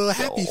put the little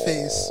happy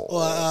face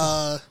or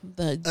a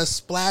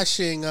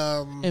splashing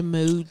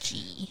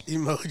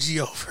emoji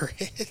over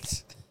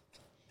it.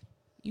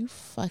 You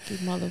fucking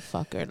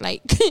motherfucker.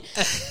 Like,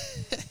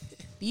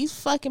 these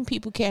fucking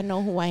people can't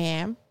know who I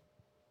am.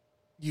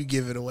 You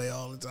give it away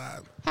all the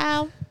time.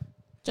 How?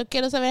 Yo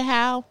quiero saber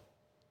how.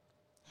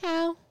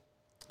 How?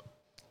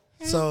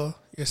 So,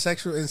 your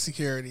sexual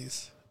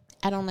insecurities.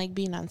 I don't like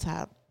being on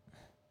top.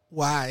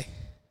 Why?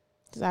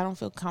 Because I don't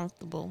feel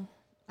comfortable.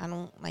 I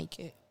don't like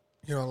it.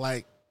 You don't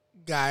like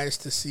guys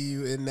to see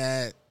you in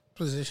that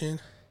position?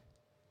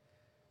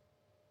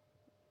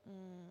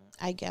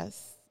 I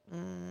guess.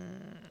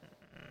 I'm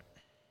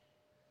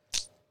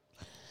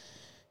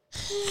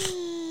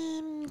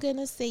going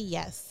to say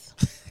yes.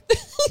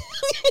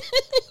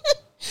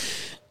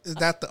 Is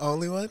that the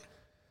only one?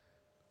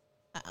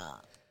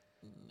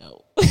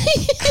 No.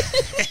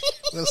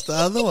 What's the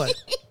other one?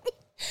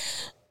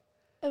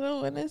 I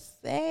don't want to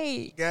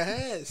say. Go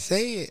ahead.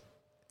 Say it.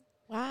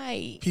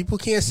 Why? People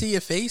can't see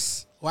your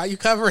face. Why are you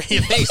covering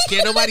your face?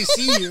 Can't nobody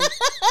see you?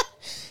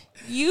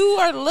 You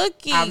are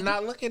looking. I'm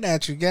not looking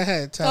at you. Go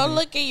ahead. Tell Don't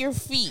me. look at your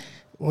feet.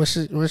 What's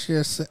your Look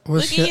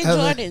at your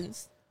other?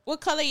 Jordans. What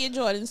color are your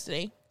Jordans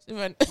today?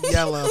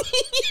 Yellow.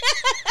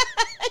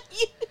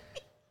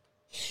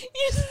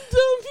 You're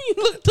dumb. You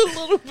looked a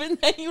little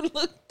bit, then you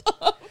looked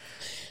up.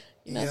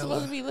 You're not Yellow.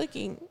 supposed to be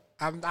looking.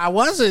 I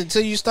wasn't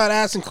until you start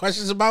asking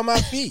questions about my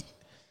feet.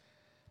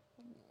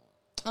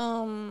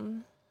 All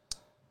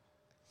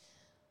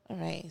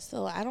right.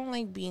 So I don't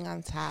like being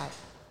on top.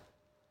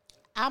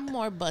 I'm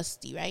more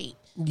busty, right?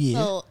 Yeah.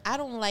 So I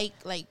don't like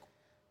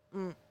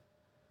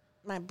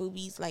my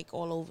boobies like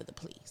all over the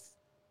place.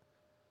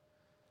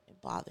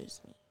 It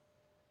bothers me.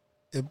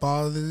 It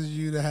bothers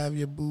you to have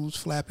your boobs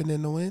flapping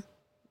in the wind?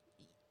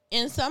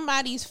 In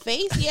somebody's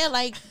face, yeah,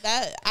 like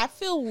that. I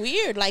feel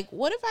weird. Like,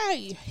 what if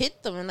I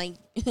hit them and like?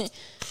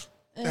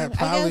 That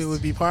probably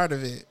would be part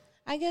of it.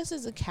 I guess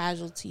it's a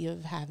casualty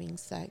of having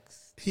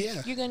sex.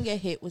 Yeah. You're gonna get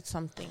hit with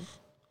something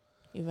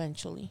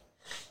eventually.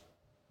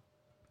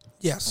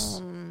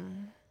 Yes.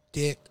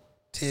 Dick,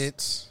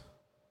 tits,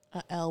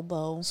 An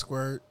elbow.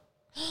 squirt.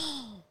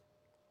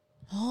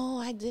 Oh,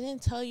 I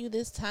didn't tell you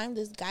this time.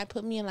 This guy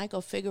put me in like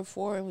a figure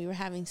four and we were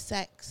having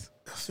sex.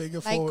 Figure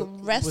Like four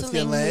wrestling with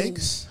your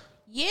legs.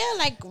 Yeah,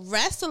 like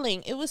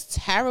wrestling. It was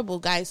terrible,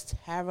 guys.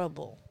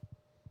 Terrible.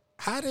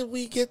 How did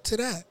we get to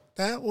that?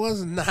 That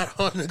was not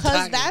on the Because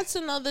docket. that's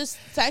another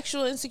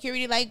sexual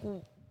insecurity. Like,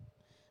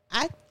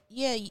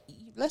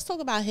 let's talk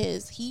about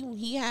his.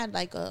 He had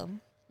like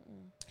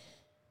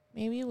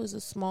maybe it was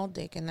a small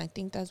dick, and I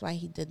think that's why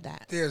he did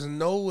that. There's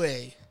no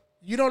way.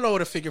 You don't know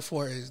what a figure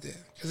four is then.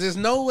 Because there's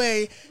no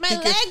way. My he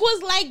leg could-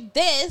 was like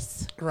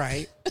this.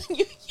 Right.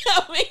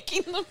 You're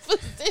making the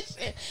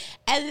position.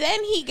 And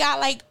then he got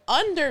like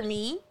under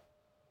me.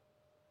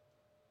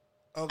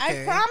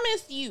 Okay. I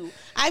promise you.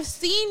 I've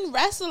seen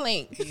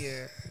wrestling.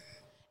 Yeah.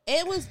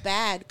 It was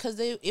bad because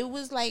it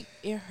was like,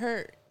 it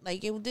hurt.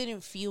 Like, it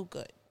didn't feel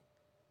good.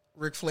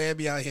 Ric Flair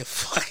be out here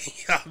fucking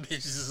y'all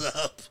bitches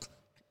up.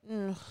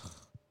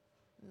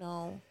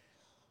 No.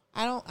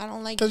 I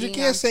don't like Because you being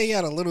can't on- say you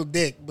had a little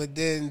dick, but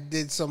then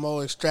did some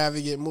old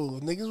extravagant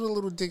move. Niggas with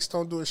little dicks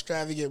don't do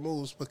extravagant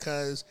moves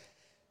because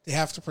they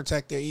have to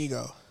protect their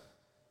ego.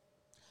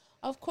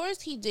 Of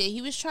course he did.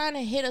 He was trying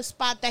to hit a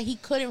spot that he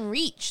couldn't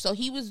reach. So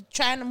he was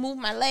trying to move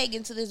my leg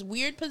into this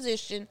weird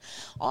position.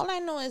 All I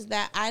know is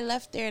that I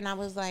left there and I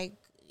was like,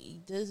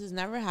 this is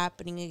never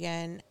happening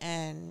again.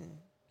 And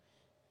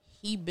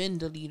he been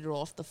deleted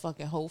off the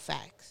fucking whole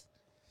facts.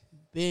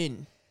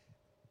 Been.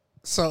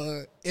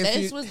 So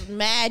This was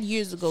mad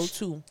years ago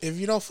too. if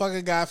you don't fuck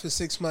a guy for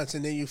 6 months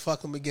and then you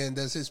fuck him again,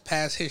 does his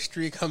past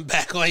history come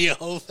back on your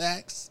whole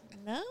facts?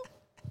 No.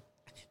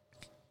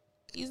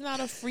 He's not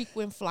a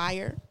frequent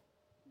flyer.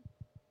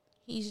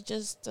 He's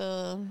just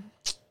a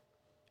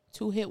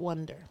two-hit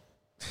wonder.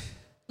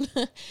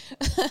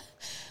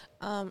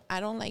 I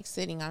don't like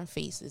sitting on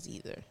faces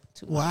either.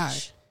 Why?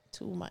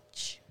 Too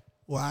much.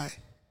 Why?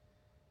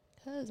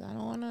 Because I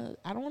don't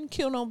want to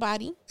kill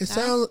nobody. It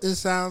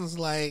sounds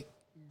like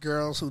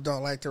girls who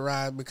don't like to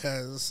ride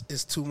because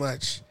it's too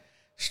much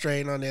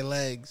strain on their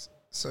legs.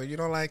 So you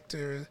don't like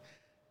to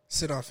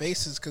sit on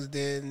faces because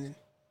then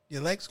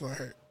your legs gonna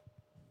hurt.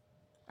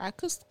 I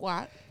could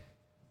squat.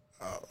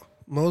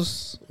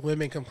 Most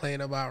women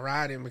complain about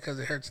riding because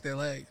it hurts their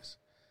legs.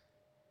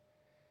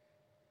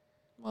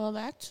 Well,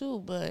 that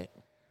too, but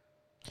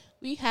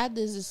we had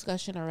this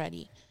discussion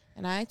already.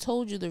 And I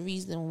told you the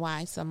reason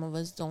why some of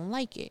us don't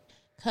like it.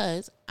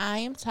 Because I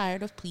am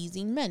tired of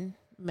pleasing men.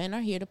 Men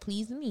are here to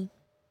please me.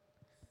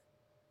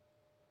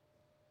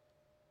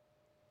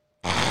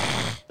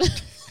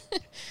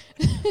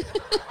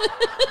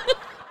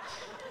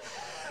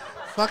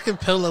 Fucking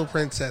pillow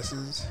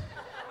princesses.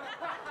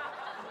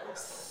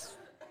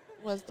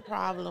 What's the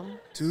problem?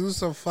 Do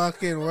some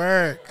fucking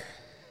work.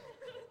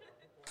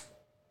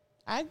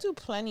 I do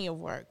plenty of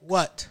work.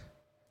 What?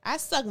 I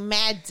suck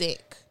mad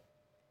dick.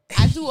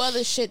 I do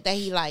other shit that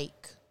he like.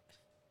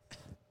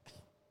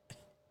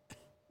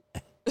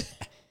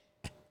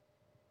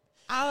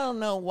 I don't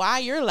know why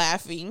you're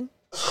laughing.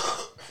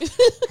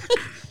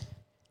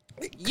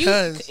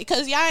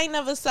 Because y'all ain't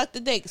never sucked a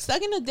dick.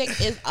 Sucking a dick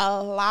is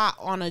a lot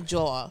on a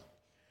jaw.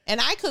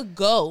 And I could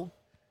go.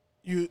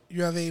 You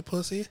have a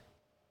pussy?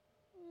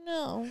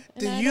 No.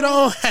 Then you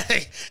don't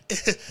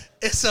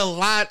it's a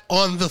lot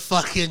on the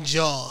fucking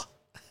jaw.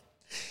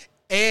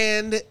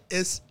 And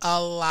it's a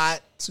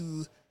lot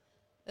to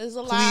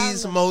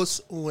please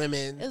most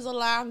women. It's a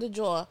lot on the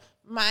jaw.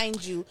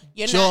 Mind you,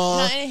 you're Jaw.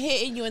 not nothing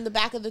hitting you in the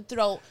back of the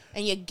throat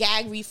and your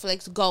gag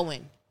reflex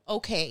going.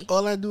 Okay.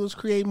 All I do is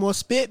create more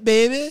spit,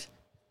 baby.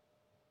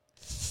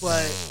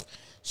 But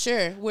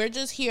sure, we're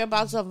just here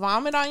about to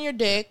vomit on your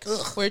dick.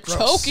 We're gross.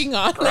 choking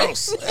on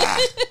Gross.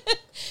 it.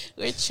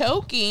 We're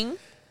choking.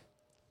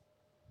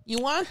 You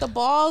want the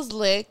balls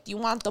licked. You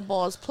want the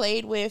balls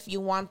played with.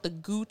 You want the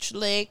gooch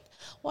licked.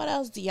 What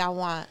else do y'all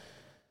want?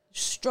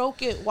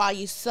 Stroke it while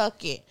you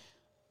suck it.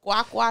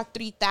 Guac guac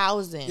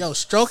 3000. Yo,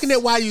 stroking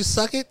it while you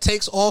suck it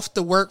takes off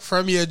the work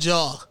from your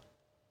jaw.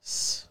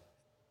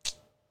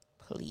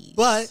 Please.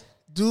 But,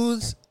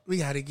 dudes, we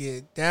got to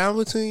get down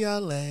between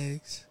your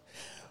legs.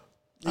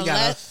 You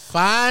got to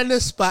find a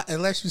spot.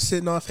 Unless you're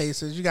sitting on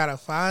faces, you got to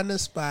find a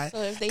spot.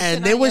 So if they and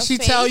sit then on when your she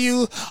face, tell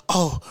you,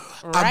 oh,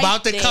 I'm right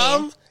about to there,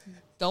 come,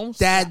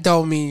 that stop.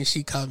 don't mean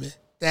she coming.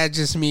 That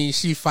just means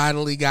she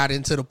finally got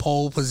into the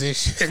pole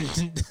position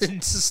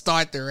to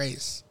start the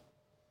race.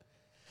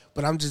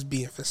 But I'm just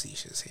being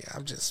facetious here.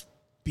 I'm just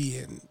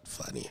being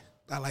funny.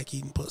 I like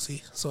eating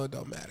pussy, so it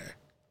don't matter.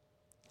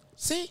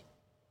 See?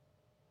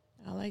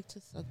 I like to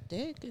suck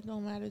dick. It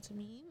don't matter to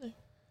me either.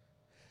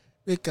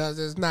 Because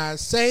it's not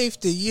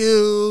safe to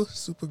you.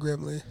 Super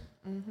Gremlin.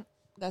 Mm-hmm.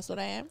 That's what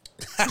I am.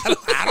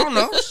 I don't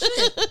know.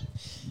 Shit.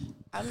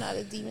 I'm not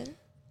a demon.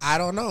 I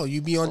don't know.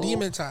 You be on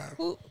demon time.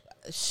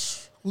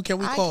 Who can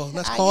we call?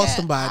 Let's call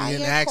somebody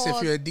and ask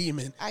if you're a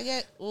demon. I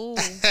get ooh.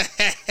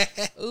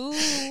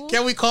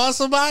 Can we call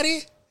somebody?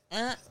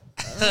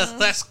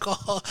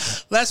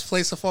 Let's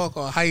place a phone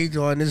call. How you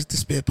doing? This is the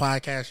Spit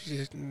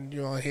Podcast.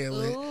 You're on here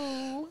with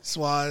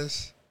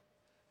Swaz.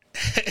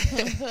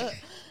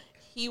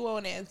 He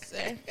won't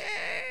answer.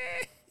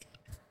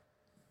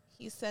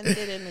 He sent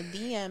it in a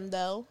DM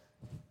though.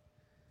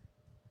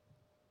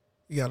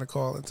 You gotta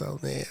call and tell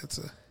him the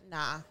answer.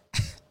 Nah,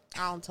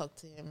 I don't talk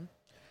to him.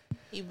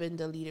 He been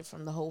deleted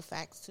from the whole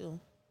facts too.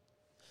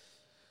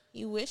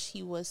 He wish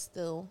he was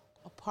still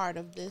a part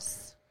of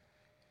this,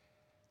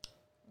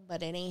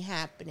 but it ain't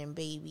happening,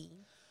 baby.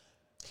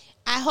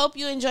 I hope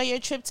you enjoy your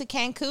trip to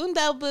Cancun,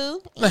 though,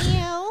 boo.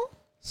 Ew.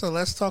 So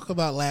let's talk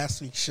about last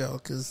week's show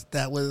because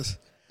that was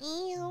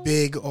Ew.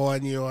 big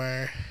on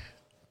your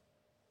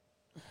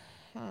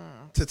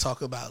to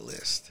talk about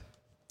list.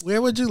 Where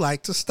would you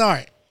like to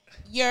start?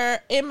 Your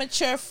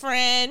immature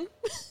friend.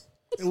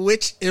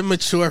 Which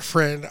immature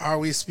friend are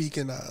we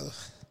speaking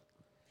of?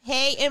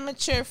 Hey,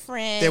 immature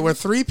friend. There were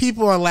 3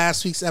 people on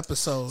last week's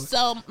episode.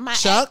 So my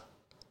Chuck,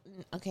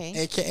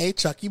 okay, a.k.a.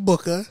 Chucky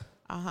Booker.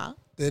 uh-huh.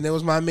 Then there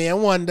was my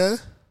man Wonder.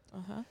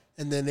 Uh-huh.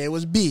 And then there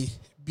was B.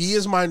 B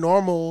is my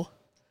normal,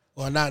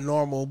 or not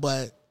normal,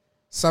 but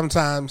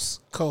sometimes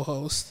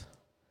co-host.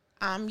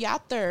 I'm your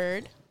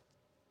third.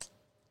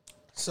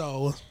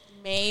 So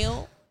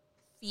Male,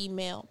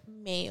 female,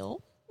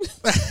 male.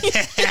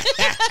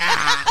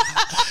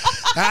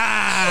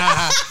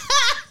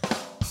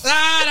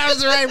 that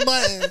was the right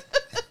button.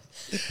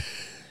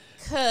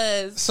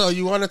 So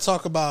you want to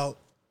talk about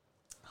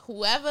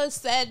whoever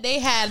said they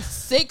had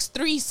 6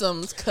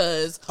 threesomes?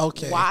 Cause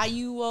okay, why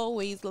you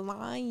always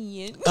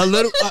lying? a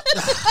little.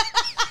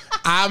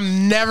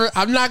 I'm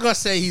not gonna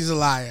say he's a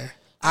liar.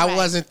 I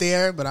wasn't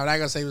there, but I'm not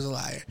gonna say he was a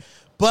liar.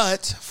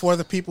 But for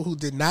the people who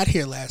did not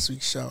hear last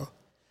week's show,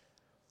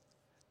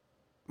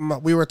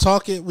 we were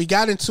talking. We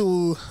got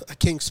into a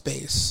kink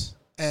space,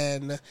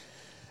 and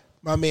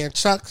my man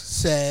Chuck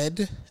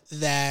said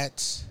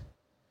that.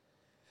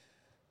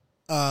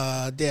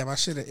 Damn, I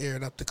should have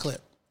aired up the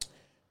clip.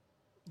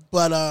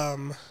 But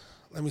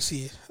let me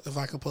see if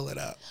I can pull it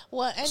up.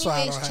 Well, anyways, so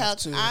I don't Chuck,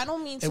 to. I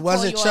don't mean to It call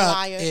wasn't you Chuck. a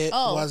liar. It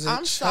wasn't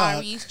I'm Chuck.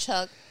 sorry,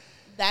 Chuck.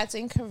 That's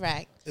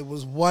incorrect. It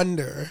was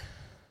Wonder.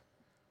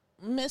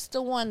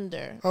 Mr.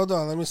 Wonder. Hold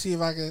on, let me see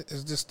if I can.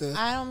 Is this the?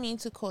 I don't mean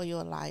to call you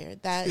a liar.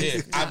 That Yeah,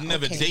 is I've not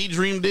never okay.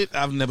 daydreamed it.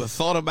 I've never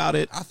thought about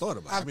it. I thought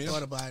about it.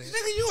 thought about it.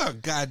 Nigga, you are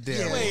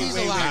goddamn. Yeah, wait, he's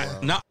a liar.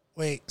 No,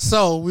 Wait,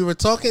 so we were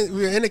talking.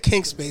 We were in a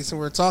kink space, and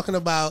we were talking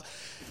about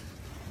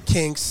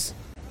kinks.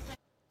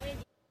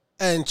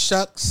 And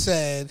Chuck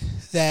said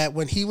that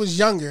when he was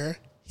younger,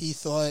 he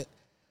thought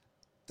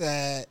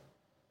that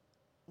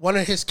one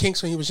of his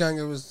kinks when he was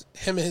younger was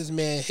him and his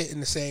man hitting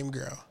the same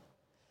girl.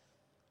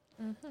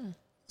 Mm-hmm.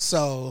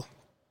 So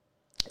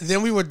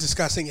then we were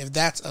discussing if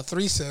that's a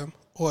threesome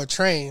or a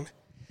train,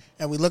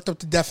 and we looked up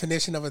the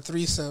definition of a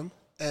threesome,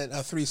 and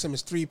a threesome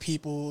is three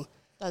people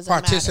Doesn't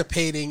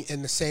participating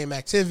in the same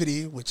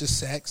activity, which is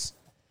sex.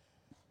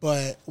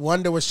 But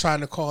Wonder was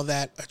trying to call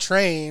that a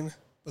train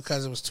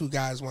because it was two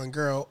guys, one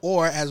girl,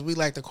 or as we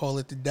like to call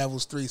it, the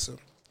devil's threesome.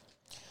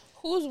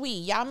 Who's we?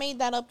 Y'all made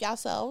that up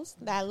yourselves?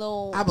 That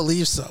little... I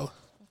believe so.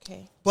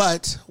 Okay.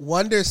 But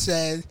Wonder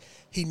said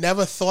he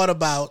never thought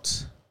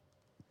about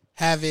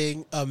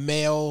having a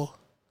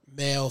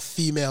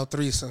male-female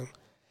threesome.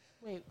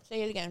 Wait,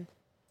 say it again.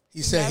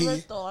 He said never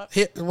thought.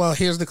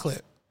 Here's the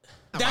clip.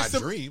 That's my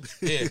dream.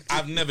 Yeah,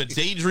 I've never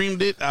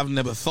daydreamed it. I've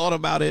never thought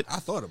about it. I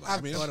thought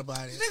about it. I've thought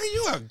about it. Nigga,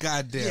 you a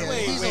goddamn. Yeah,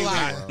 he's a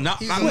liar. No,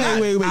 He's I'm a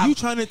not. Wait. I've- You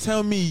trying to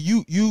tell me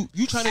you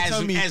trying to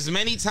tell me as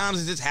many times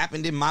as it's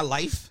happened in my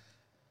life?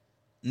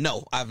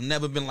 No, I've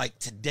never been like,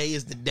 today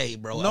is the day,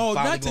 bro. no, I'm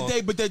finally not today,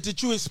 but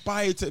that you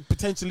inspired to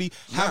potentially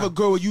have Nah. a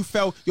girl where you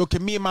felt, yo,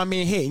 can me and my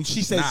man hit? And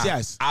she says Nah,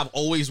 yes. I've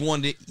always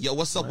wondered, yo,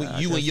 what's up with I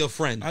you guess- and your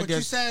friend? I But guess,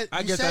 you said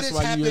that's it's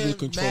why you really happened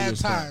control mad your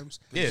stuff. times.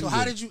 Yeah. So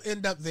how did you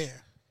end up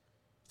there?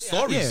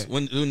 Stories. Yeah.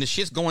 When the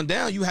shit's going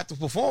down, you have to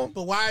perform.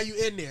 But why are you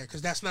in there?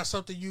 Because that's not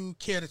something you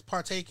care to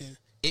partake in.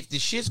 If the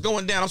shit's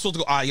going down, I'm supposed to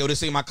go, all right, yo,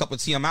 this ain't my cup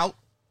of tea, I'm out.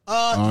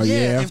 Yeah.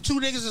 yeah. If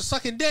two niggas are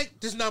sucking dick,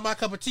 this is not my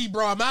cup of tea,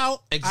 bro. I'm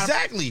out.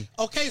 Exactly.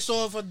 Okay,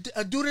 so if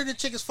a dude and a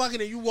chick is fucking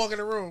and you walk in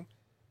the room,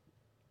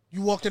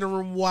 you walked in the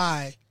room,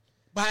 why?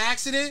 By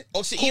accident?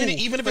 Oh, see, Cool.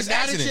 even if But it's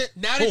now accident.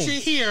 Now that Boom.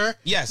 you're here,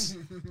 Yes.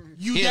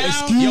 you Yeah, down?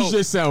 Excuse Yo,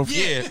 yourself.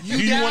 Yeah. You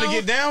Do you want to down?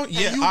 get down? And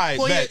Yeah. you All right,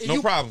 pull bet. your- No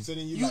you- problem. So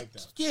then you You- like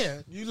that.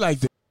 Yeah. You like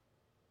that.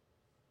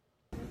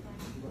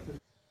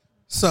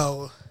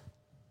 So,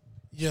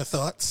 your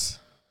thoughts?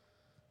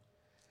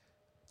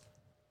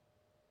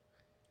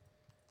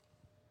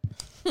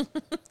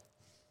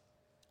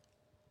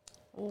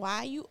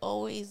 Why you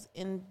always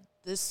in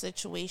this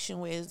situation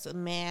where it's a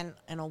man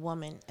and a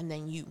woman and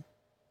then you?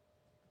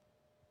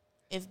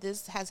 If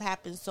this has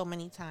happened so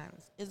many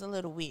times, it's a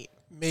little weird.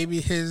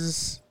 Maybe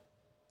his.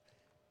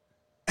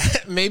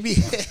 Maybe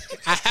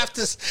I have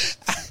to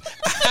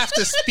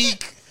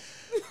speak.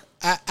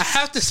 I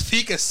have to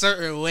speak a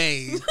certain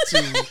way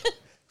to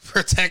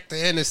protect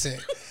the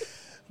innocent.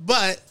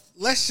 But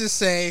let's just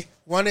say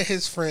one of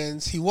his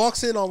friends. He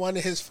walks in on one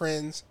of his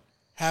friends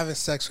having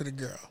sex with a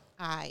girl.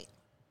 Alright.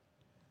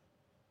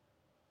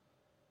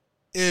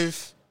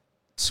 If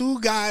two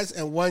guys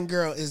and one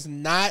girl is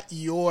not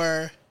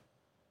your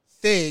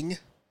thing,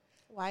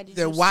 Why did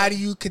then you why stay?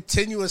 do you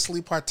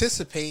continuously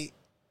participate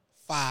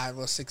 5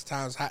 or 6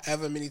 times,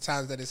 however many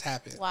times that has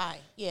happened? Why?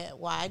 Yeah,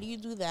 why do you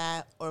do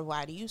that? Or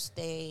why do you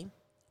stay?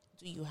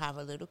 Do you have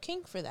a little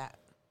kink for that?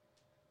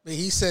 But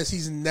he says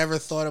he's never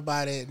thought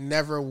about it,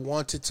 never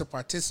wanted to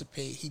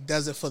participate. He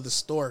does it for the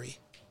story.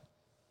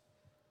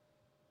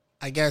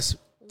 I guess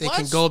they What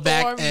can go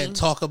back story? and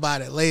talk about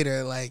it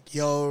later, like,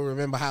 yo,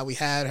 remember how we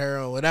had her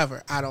or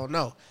whatever. I don't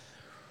know.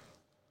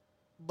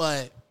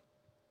 But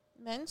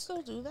Men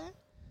still do that?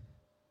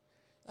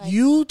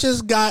 you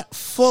just got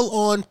full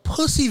on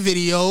pussy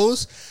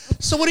videos.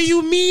 So what do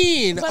you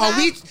mean? But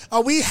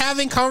Are we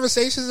having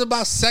conversations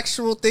about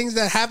sexual things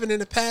that happened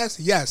in the past?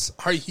 Yes.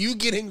 Are you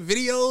getting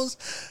videos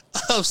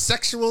of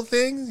sexual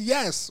things?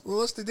 Yes. Well,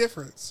 what's the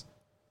difference?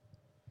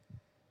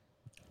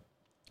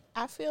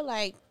 I feel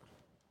like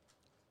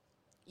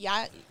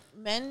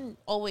men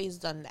always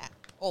done that.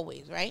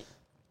 Always, right?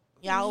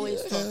 Y'all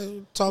always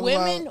talk.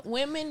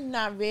 Women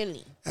not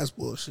really. That's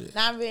bullshit.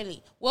 Not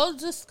really. We'll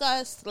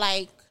discuss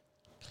like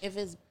if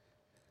it's.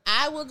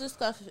 I will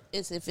discuss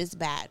is if it's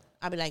bad.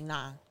 I'll be like,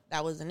 nah,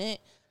 that wasn't it.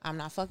 I'm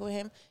not fucking with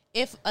him.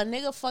 If a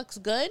nigga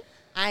fucks good,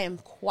 I am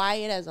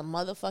quiet as a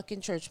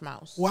motherfucking church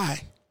mouse.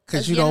 Why?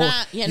 Because you're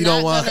not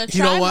gonna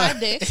try my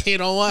dick. You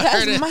don't want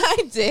her That's to. my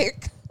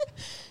dick.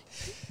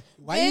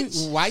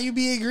 Why you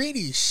being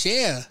greedy?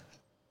 Share.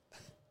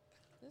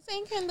 This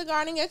ain't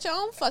kindergarten. Get your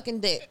own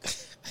fucking dick.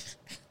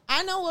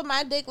 I know what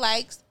my dick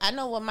likes. I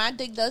know what my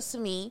dick does to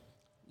me.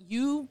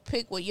 You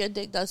pick what your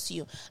dick does to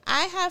you.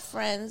 I have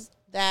friends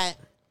that,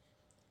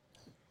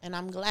 and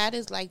I'm glad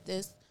it's like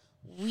this,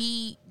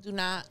 we do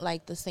not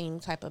like the same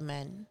type of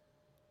men.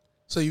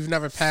 So you've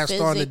never passed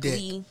on the dick.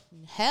 Physically,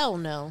 hell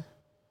no.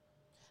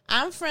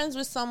 I'm friends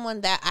with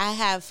someone that I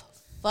have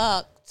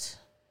fucked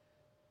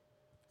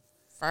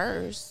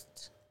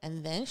first,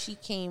 and then she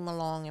came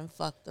along and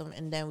fucked them,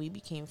 and then we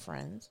became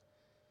friends.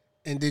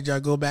 And did y'all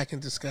go back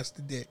and discuss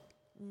the dick?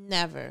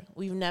 Never.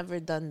 We've never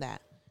done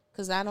that.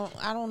 Cause I don't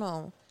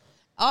know.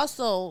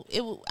 Also,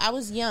 I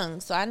was young,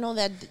 so I know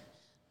that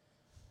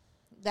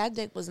that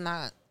dick was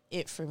not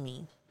it for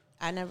me.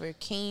 I never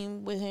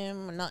came with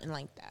him or nothing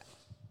like that.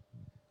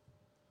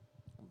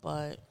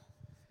 But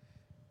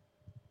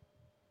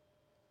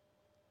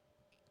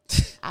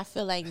I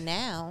feel like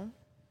now,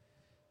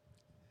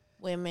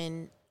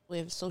 women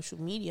with social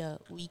media,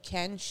 we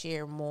can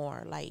share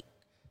more. Like,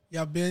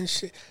 Y'all been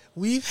shit.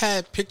 We've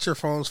had picture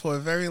phones for a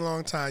very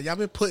long time. Y'all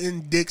been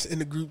putting dicks in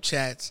the group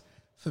chats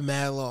for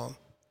mad long.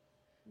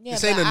 yeah,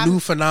 This ain't but a new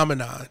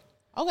phenomenon.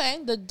 Okay,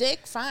 the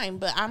dick, fine,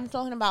 but I'm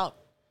talking about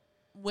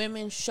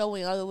women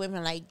showing other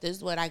women like this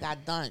is what I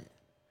got done.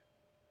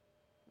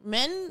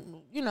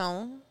 Men,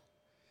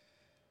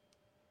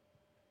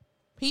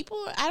 people.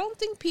 I don't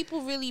think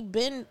people really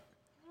been.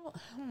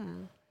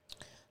 I'm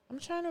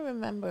trying to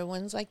remember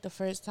when's like the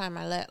first time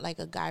I let like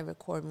a guy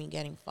record me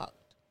getting fucked.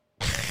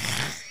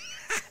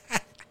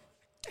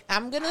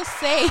 I'm gonna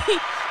say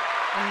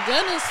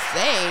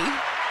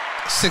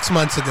 6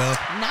 months ago.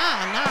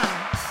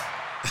 Nah.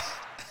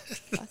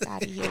 Fuck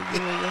out of here, you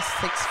and your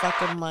 6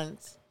 fucking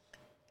months.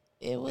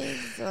 It was,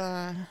 oh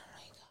my God,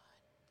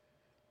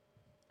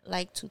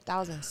 like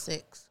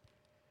 2006.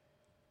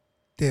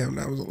 Damn,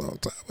 that was a long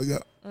time ago.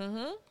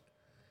 Mm-hmm.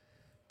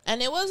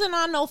 And it wasn't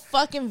on no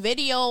fucking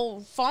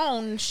video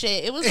phone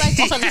shit. It was like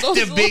on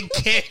those the big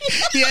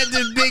he had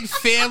the big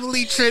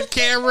family trip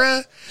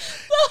camera.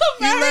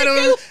 You let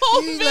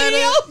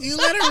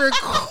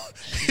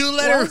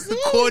her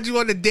record you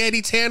on the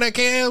Danny Tanner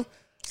cam.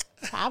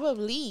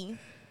 Probably.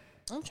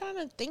 I'm trying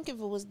to think if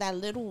it was that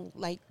little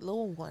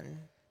one.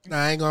 Nah,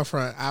 I ain't gonna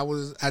front.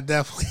 I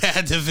definitely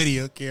had the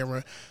video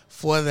camera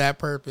for that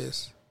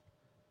purpose.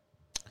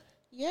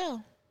 Yeah.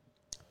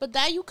 But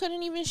that you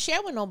couldn't even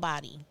share with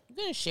nobody. You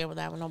couldn't share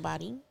that with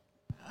nobody.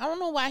 I don't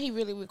know why he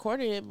really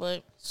recorded it,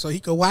 but... So he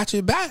could watch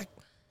it back.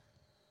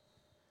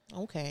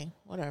 Okay,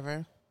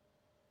 whatever.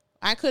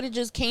 I could have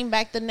just came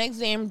back the next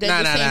day and did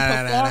the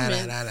same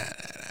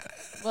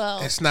performance.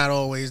 Well, it's not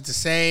always the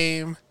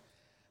same.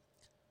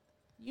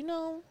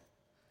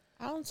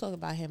 I don't talk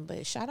about him,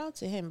 but shout out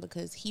to him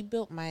because he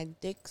built my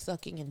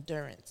dick-sucking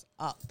endurance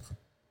up.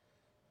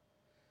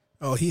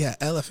 Oh, he had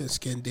elephant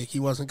skin dick. He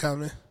wasn't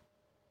coming?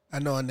 I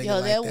know a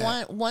nigga like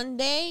that.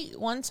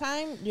 One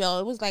time,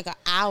 it was like an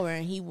hour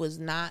and it was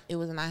not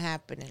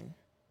happening.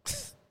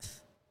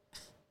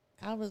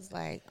 I was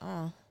like,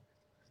 oh.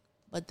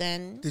 But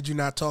then... Did you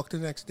not talk the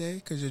next day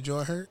because your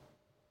jaw hurt?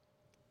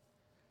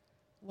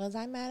 Was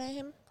I mad at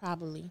him?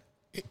 Probably.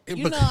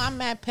 I'm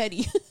mad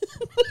petty.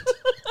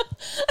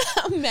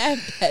 I'm mad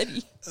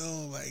petty.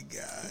 Oh, my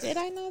God. Did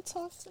I not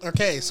talk to him?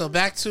 Okay, so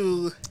back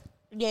to...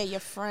 Yeah, your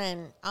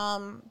friend.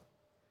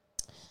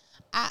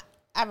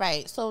 All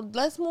right, so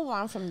let's move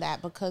on from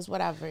that because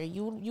whatever.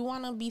 You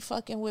want to be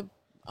fucking with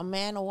a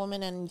man, a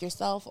woman, and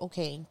yourself?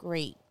 Okay,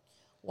 great.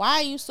 Why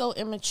are you so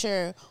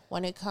immature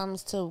when it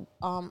comes to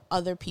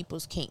other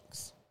people's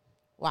kinks?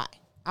 Why?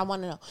 I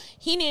want to know.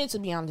 He needed to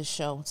be on the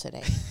show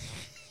today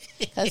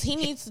because he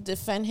needs to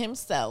defend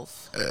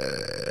himself.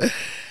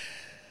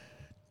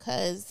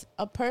 Because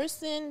a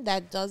person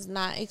that does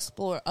not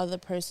explore other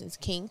person's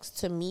kinks,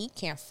 to me,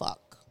 can't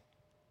fuck.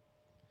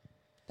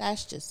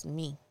 That's just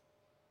me.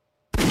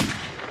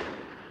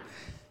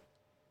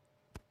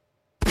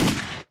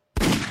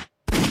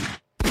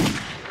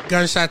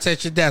 Gunshots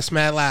at your desk,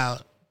 mad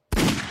loud.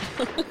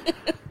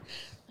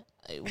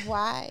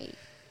 Why?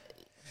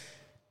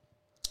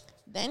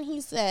 Then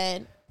he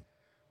said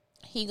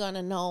he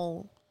gonna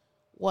know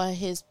what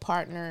his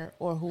partner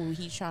or who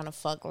he's trying to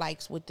fuck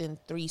likes within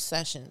 3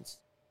 sessions.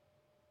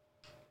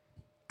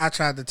 I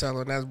tried to tell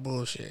him that's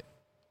bullshit.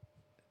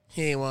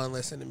 He ain't want to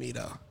listen to me,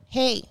 though.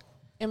 Hey,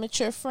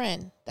 immature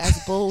friend,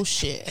 that's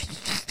bullshit.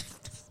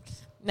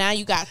 Now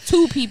you got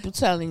 2 people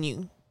telling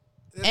you.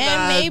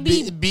 And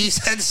maybe B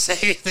said the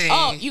same thing.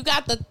 Oh, you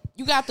got the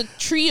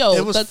trio.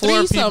 It was the 4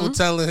 threesome. people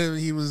telling him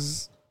he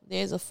was.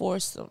 There's a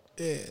foursome.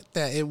 Yeah,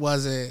 that it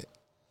wasn't.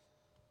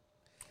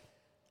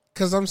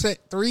 Because I'm saying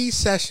 3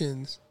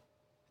 sessions.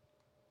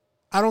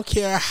 I don't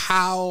care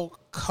how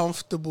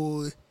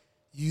comfortable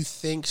you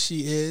think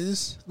she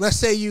is. Let's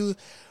say you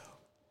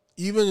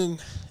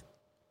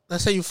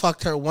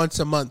fucked her once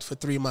a month for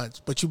 3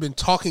 months, but you've been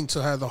talking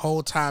to her the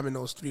whole time in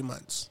those 3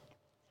 months.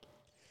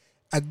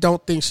 I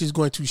don't think she's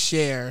going to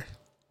share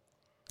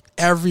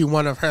every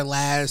one of her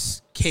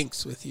last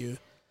kinks with you.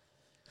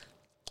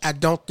 I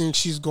don't think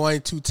she's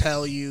going to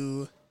tell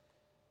you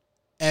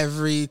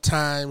every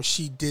time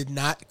she did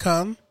not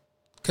come,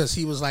 because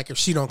he was like, if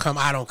she don't come,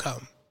 I don't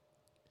come.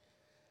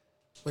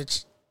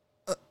 Which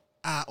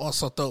I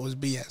also thought was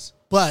BS.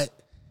 But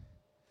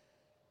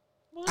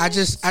what? I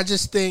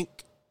just think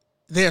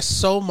there's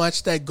so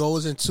much that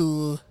goes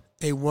into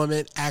a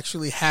woman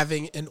actually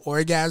having an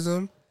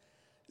orgasm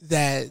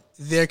that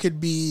there could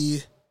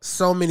be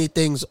so many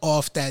things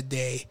off that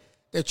day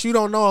that you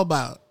don't know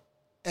about.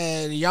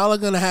 And y'all are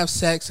going to have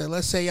sex, and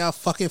let's say y'all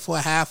fucking for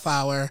a half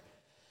hour.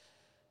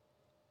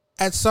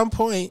 At some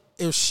point,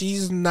 if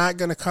she's not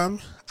going to come,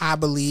 I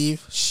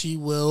believe she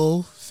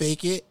will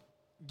fake it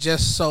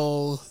just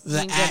so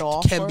the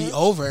act can be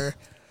over.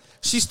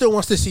 She still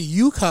wants to see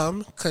you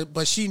come,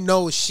 but she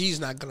knows she's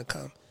not going to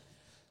come.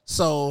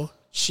 So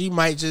she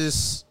might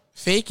just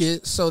fake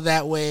it so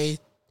that way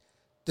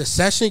the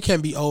session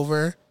can be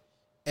over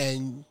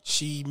and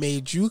she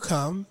made you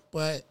come,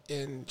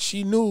 and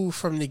she knew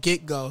from the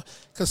get-go,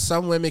 because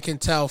some women can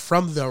tell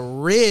from the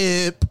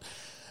rip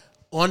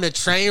on the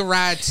train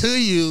ride to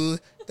you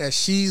that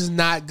she's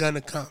not going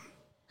to come.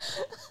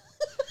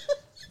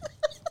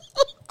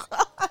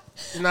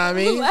 You know what I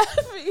mean?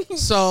 Laughing.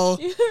 So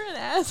you're an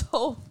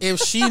asshole. If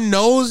she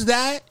knows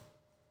that,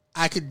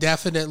 I could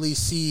definitely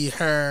see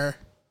her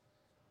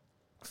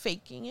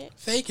faking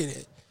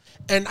it.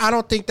 And I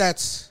don't think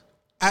that's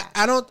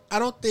I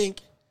don't think.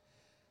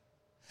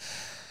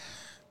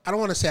 I don't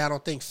want to say I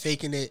don't think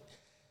faking it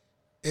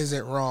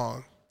isn't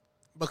wrong,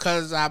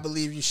 because I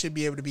believe you should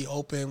be able to be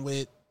open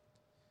with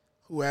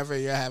whoever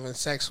you're having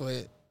sex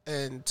with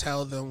and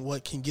tell them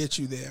what can get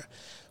you there.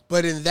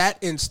 But in that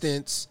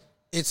instance,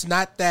 it's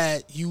not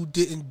that you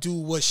didn't do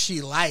what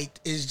she liked.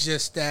 It's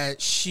just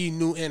that she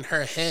knew in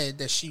her head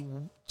that she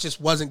just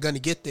wasn't going to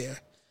get there.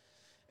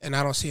 And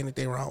I don't see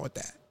anything wrong with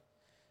that.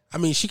 I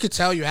mean, she could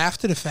tell you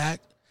after the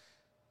fact,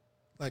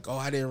 like, oh,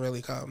 I didn't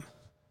really come.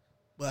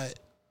 But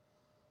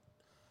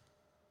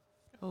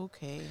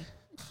Okay.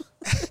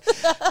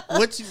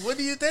 what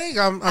do you think?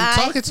 I'm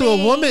talking to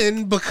a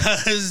woman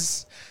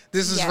because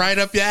this is Yes. right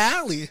up your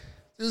alley.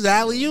 This is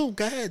alley-oop.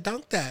 Go ahead,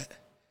 dunk that.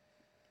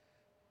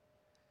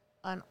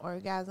 An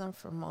orgasm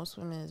for most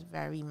women is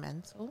very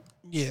mental.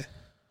 Yeah.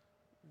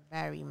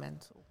 Very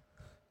mental.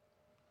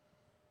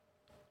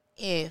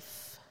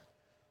 If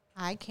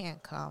I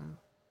can't come,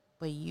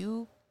 but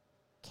you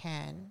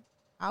can,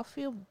 I'll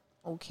feel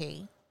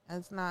okay.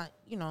 It's not,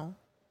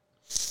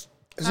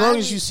 As long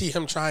as you see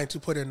him trying to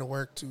put in the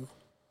work too.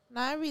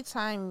 not every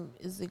time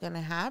is it going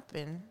to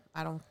happen,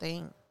 I don't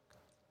think.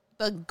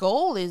 The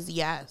goal is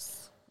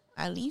yes,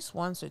 at least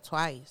once or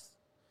twice.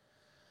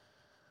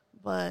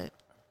 But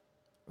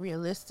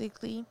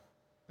realistically,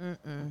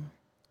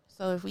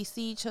 So if we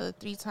see each other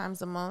 3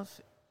 times a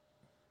month,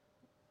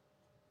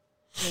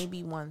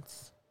 maybe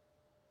once.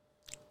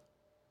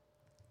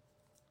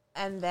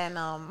 And then,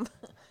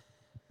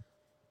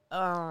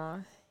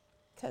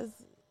 cause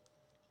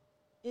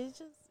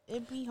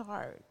it'd be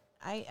hard.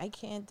 I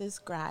can't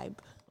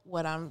describe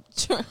what I'm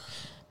trying.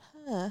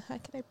 How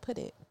can I put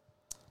it?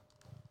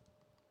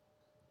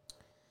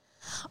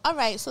 All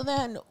right, so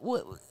then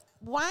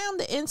why on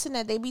the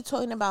internet they be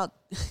talking about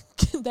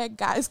that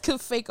guys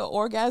could fake an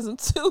orgasm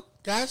too?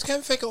 Guys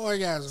can fake an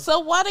orgasm. So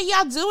what are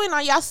y'all doing?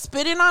 Are y'all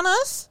spitting on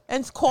us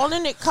and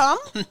calling it cum?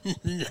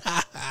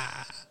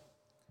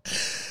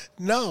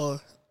 No.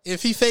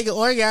 If he fake an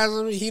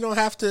orgasm, he don't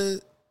have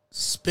to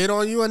spit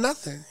on you or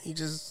nothing. He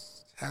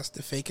just has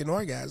to fake an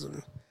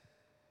orgasm.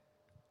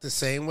 The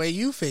same way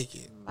you fake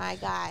it. My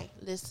guy,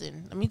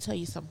 listen, let me tell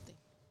you something.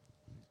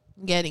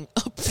 I'm getting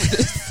up for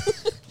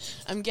this.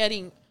 I'm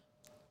getting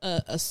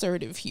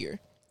assertive here.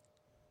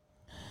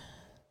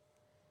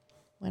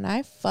 When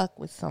I fuck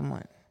with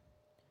someone,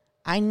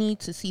 I need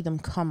to see them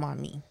come on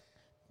me.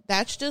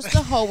 That's just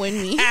the hoe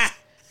in me.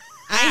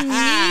 I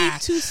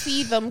need to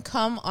see them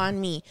come on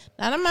me.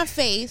 Not on my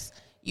face.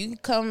 You can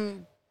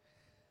come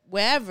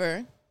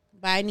wherever,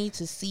 but I need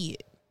to see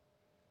it.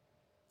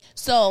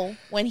 So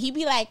when he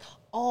be like,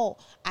 oh,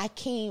 I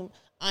came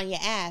on your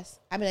ass,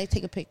 I be like,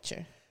 take a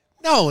picture.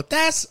 No,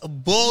 that's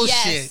bullshit.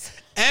 Yes.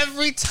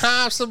 Every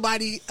time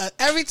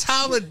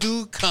a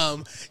dude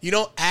come, you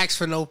don't ask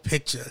for no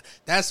picture.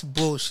 That's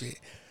bullshit.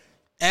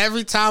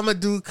 Every time a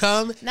dude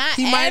come,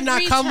 he might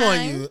not come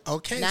on you.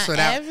 Okay, not so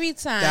that every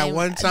time. that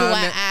one time do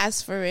I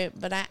ask for it?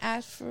 But I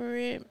ask for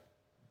it.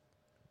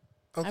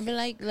 Okay. I be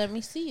like, let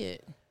me see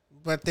it.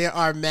 But there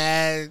are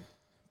mad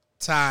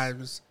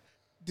times,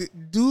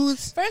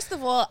 dudes. First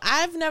of all,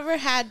 I've never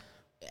had,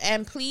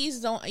 and please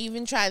don't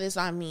even try this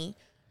on me.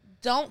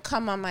 Don't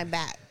come on my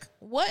back.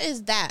 What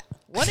is that?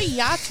 What are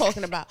y'all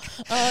talking about?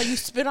 You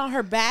spit on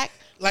her back?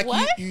 Like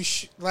what?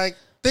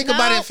 Think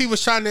about it. If he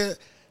was trying to,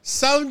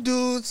 some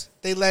dudes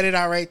they let it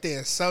out right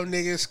there. Some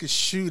niggas could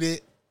shoot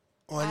it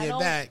on your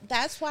back.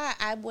 That's why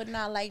I would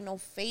not like no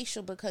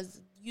facial, because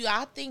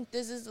I think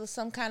this is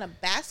some kind of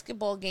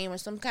basketball game or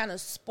some kind of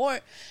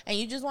sport, and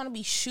you just want to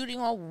be shooting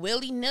all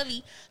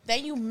willy-nilly.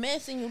 Then you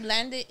miss and you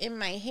land it in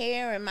my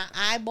hair and my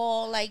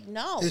eyeball. Like,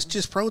 no. It's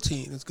just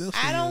protein. It's good for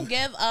you. I don't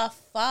give a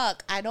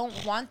fuck. I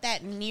don't want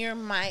that near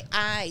my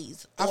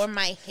eyes or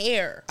my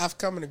hair. I've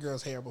come in a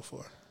girl's hair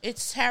before.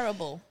 It's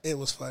terrible. It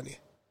was funny.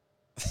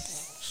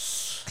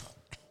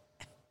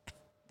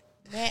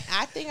 Man,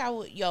 I think I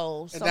would,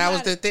 And that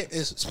was the thing.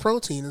 It's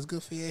protein. It's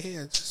good for your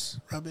hair. Just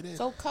rub it in.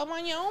 So come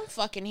on your own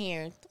fucking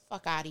hair. Get the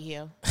fuck out of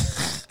here.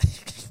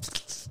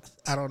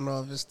 I don't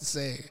know if it's the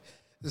same.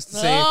 It's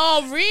the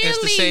Oh, same. really?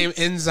 It's the same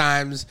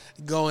enzymes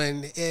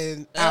going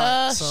in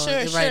out. So Sure,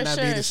 it might not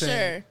be the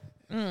same.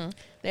 Sure.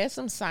 There's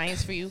some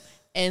science for you.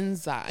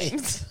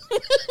 Enzymes.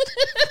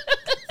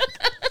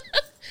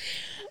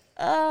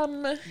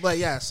 But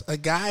yes, a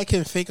guy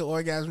can fake an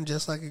orgasm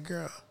just like a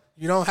girl.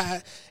 You don't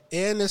have,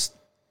 and it's,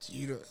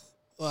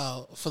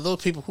 well, for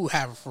those people who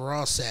have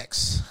raw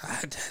sex,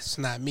 that's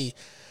not me.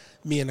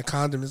 Me and the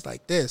condom is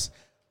like this.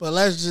 But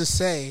let's just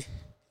say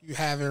you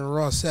having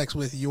raw sex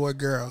with your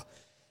girl.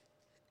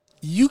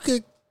 You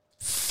could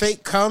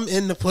fake cum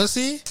in the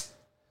pussy.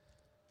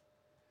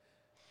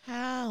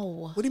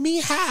 How? What do you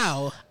mean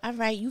how? All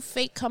right, you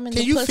fake cum in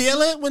Can the you pussy.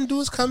 feel it when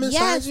dudes come inside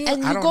Yes, you?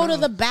 and I you don't go know.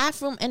 to the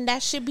bathroom and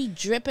that shit be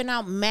dripping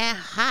out mad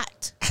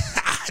hot.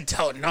 I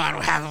don't know. I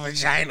don't have a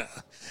vagina.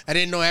 I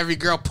didn't know every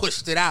girl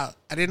pushed it out.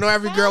 I didn't know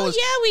every girl was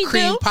we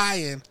cream do.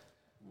 pieing.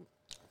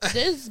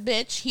 This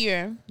bitch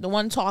here, the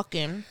one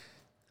talking,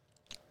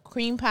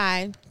 cream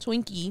pie,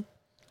 Twinkie.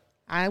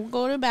 I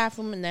go to the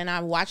bathroom and then I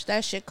watch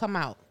that shit come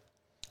out.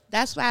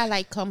 That's why I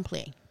like come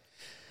play.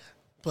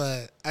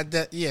 But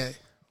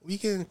we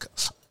can.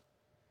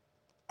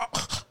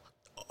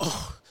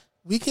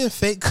 We can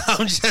fake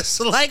come just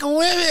like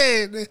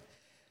women.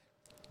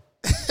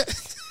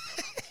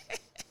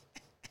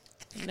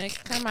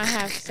 Next time I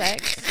have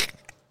sex,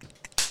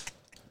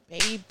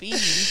 baby,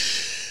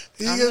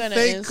 You can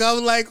fake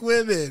come like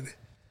women.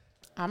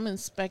 I'm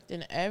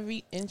inspecting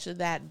every inch of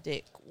that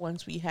dick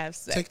once we have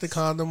sex. Take the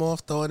condom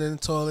off, throw it in the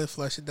toilet,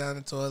 flush it down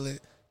the toilet.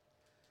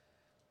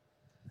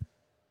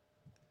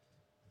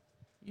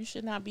 You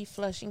should not be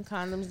flushing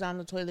condoms down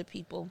the toilet,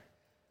 people.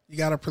 You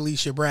gotta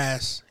police your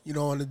brass. You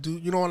don't want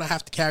to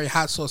have to carry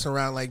hot sauce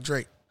around like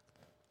Drake.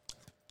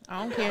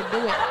 I don't care, do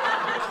it.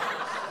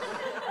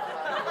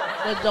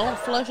 But don't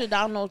flush it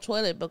down no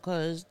toilet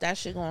because that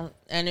shit gon'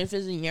 and if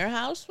it's in your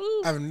house,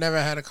 woo, I've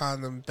never had a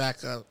condom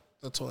back up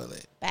the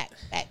toilet.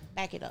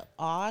 back it up.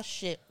 Aw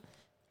shit.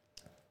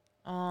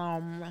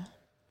 Why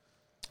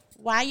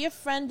your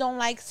friend don't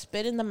like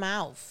spit in the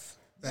mouth?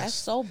 That's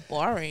so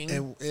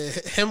boring.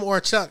 Him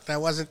or Chuck,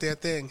 that wasn't their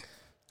thing.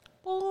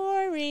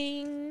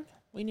 Boring.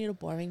 We need a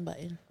boring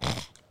button.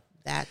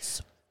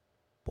 That's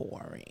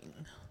boring.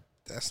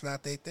 That's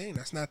not their thing.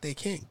 That's not their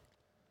king.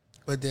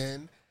 But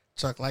then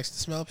Chuck likes to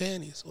smell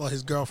panties. Well,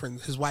 his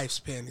girlfriend, his wife's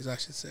panties, I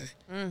should say.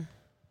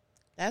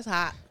 That's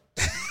hot.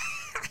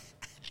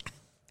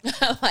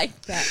 I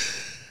like that.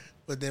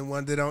 But then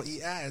one that don't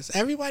eat ass.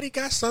 Everybody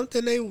got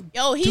something they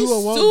Yo, he's do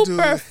or won't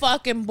super do.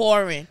 fucking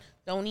boring.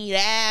 Don't eat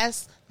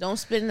ass. Don't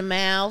spit in the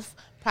mouth.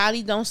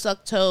 Probably don't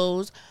suck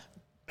toes.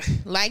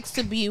 Likes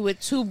to be with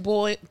two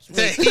boys.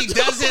 He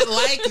doesn't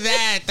like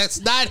that. That's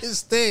not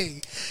his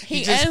thing.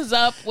 He ends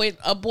up with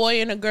a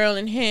boy and a girl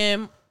and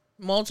him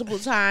multiple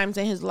times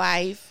in his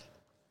life.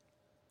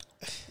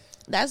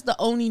 That's the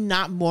only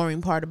not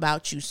boring part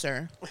about you,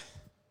 sir.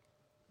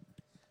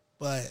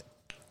 But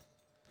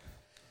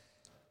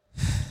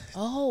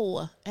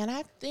and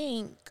I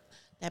think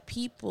that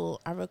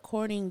people are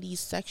recording these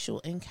sexual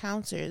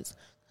encounters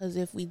because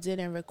if we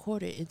didn't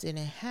record it, it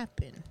didn't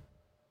happen.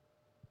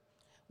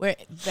 We're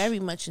very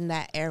much in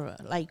that era.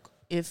 Like,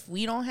 if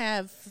we don't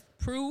have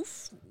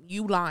proof,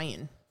 you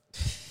lying.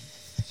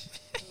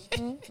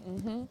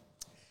 Mm-hmm.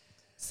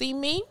 See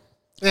me?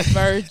 A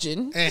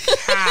virgin.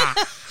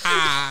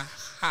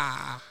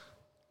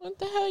 What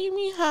the hell you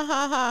mean? Ha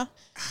ha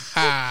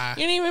ha.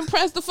 You didn't even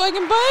press the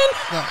fucking button?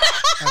 No,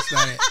 that's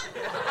not it.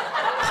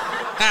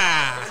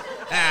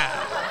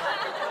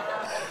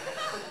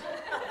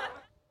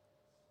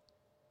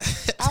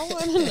 I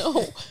want to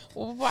know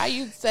why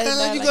you said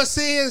that. You gonna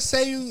sit here and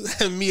say you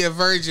me a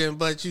virgin,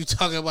 but you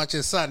talking about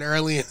your son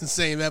early in the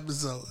same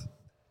episode.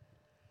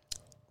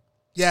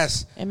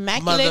 Yes,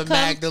 Mother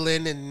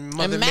Magdalene and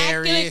Mother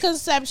Mary. Immaculate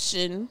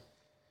Conception.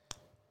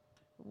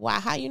 Why?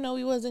 How you know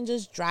he wasn't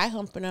just dry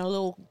humping a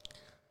little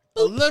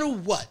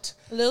what?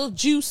 A little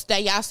juice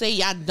that y'all say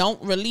y'all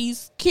don't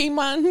release came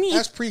on me.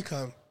 That's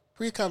pre-cum.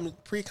 Pre-cum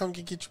can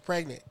get you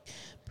pregnant.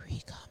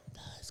 Pre-cum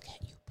does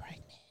get you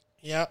pregnant.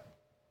 Yep.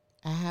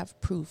 I have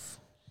proof.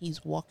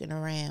 He's walking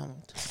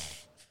around.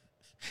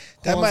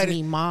 That Calls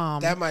me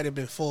mom. That might have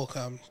been full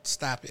cum.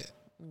 Stop it.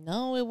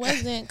 No, it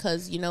wasn't.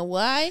 Because you know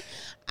why?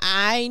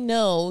 I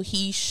know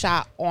he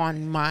shot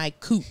on my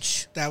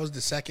cooch. That was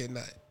the second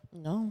nut.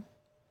 No.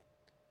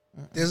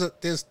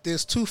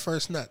 There's two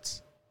first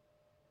nuts.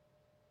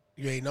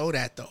 You ain't know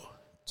that though.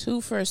 Two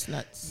first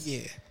nuts.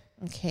 Yeah.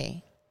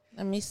 Okay.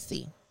 Let me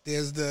see.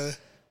 There's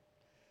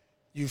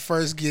you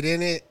first get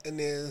in it, and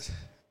there's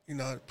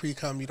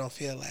pre-cum, you don't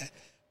feel that.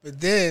 But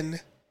then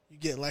you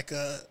get like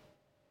a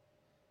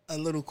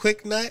little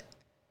quick nut,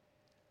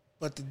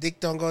 but the dick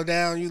don't go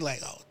down. You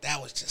like, oh,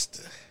 that was just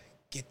to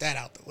get that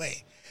out the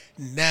way.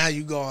 Now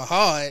you going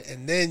hard,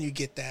 and then you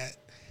get that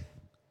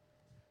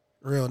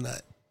real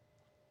nut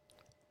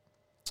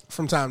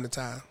from time to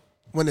time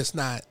when it's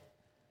not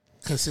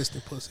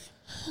consistent pussy.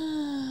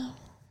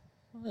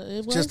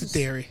 Just a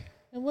theory.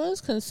 It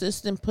was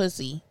consistent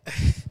pussy.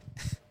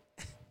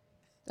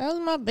 That was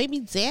my baby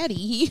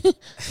daddy.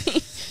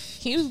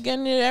 He was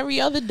getting it every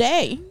other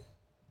day.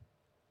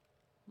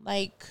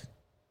 Like,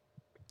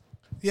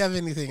 you have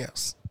anything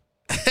else?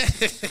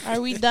 Are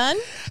we done?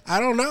 I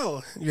don't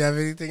know. You have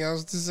anything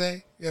else to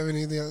say? You have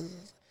anything else?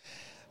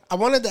 I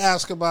wanted to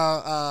ask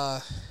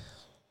about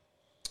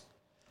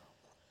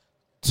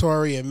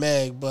Tori and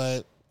Meg,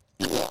 but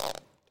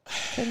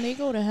can they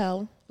go to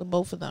hell? The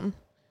both of them.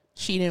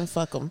 She didn't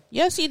fuck them.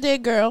 Yes, he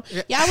did, girl.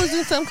 Y'all was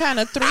in some kind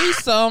of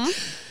threesome,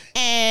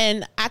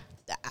 and I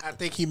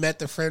think he met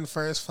the friend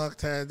first,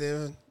 fucked her,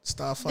 then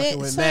started fucking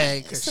with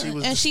Meg because she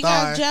was the she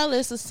star. got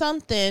jealous of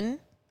something.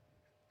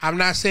 I'm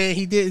not saying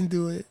he didn't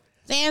do it.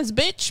 Sans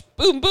bitch,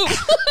 boom boom.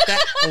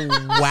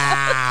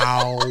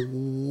 Wow.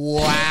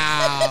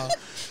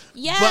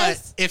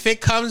 Yes. But if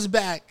it comes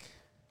back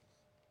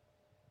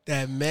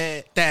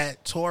that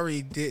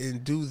Tori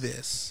didn't do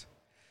this,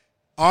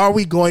 are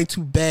we going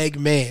to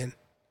ban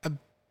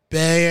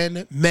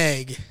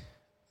Meg? Is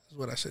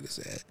what I should have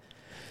said.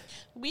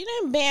 We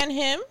didn't ban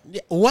him.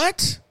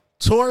 What?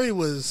 Tori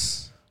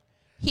was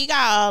He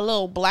got a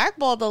little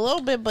blackballed a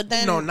little bit, but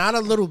then No, not a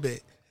little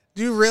bit.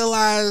 Do you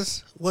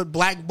realize what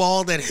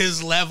blackballed at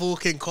his level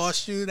can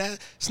cost you? That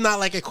it's not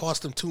like it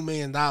cost him $2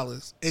 million.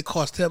 It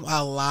cost him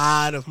a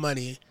lot of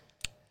money.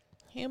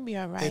 he'll be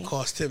all right. It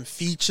cost him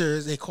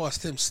features. It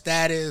cost him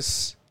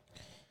status.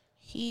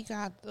 He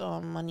got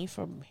money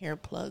from hair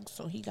plugs,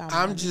 so he got.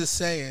 I'm money. just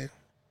saying,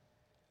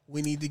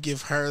 we need to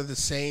give her the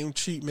same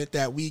treatment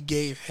that we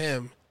gave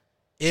him.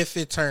 If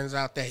it turns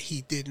out that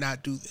he did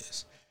not do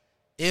this,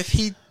 if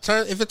it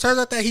turns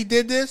out that he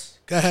did this,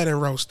 go ahead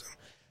and roast him.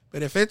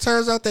 But if it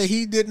turns out that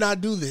he did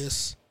not do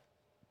this,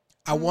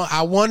 I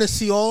want to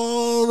see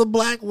all the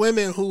black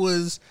women who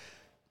was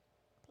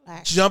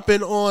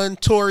jumping on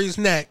Tory's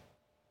neck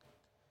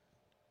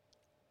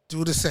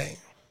do the same.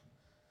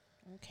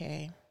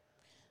 Okay,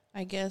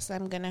 I guess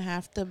I'm gonna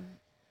have to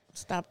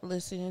stop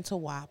listening to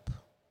WAP.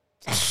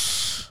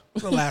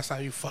 The last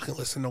time you fucking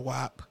listened to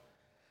WAP?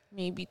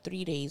 Maybe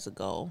 3 days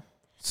ago.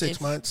 6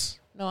 months?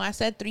 No, I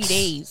said 3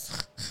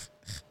 days.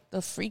 The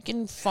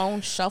freaking phone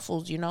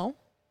shuffles, you know?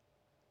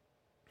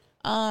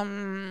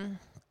 I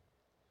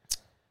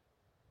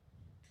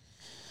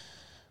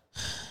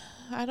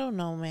don't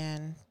know,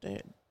 man.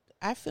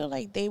 I feel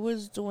like they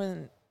was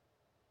doing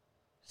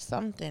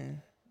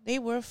something. They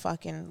were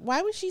fucking.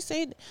 Why would she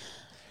say?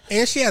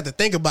 And she had to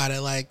think about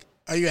it. Like,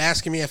 are you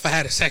asking me if I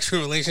had a sexual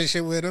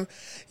relationship with him?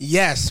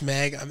 Yes,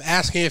 Meg. I'm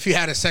asking if you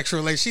had a sexual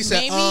relationship.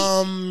 She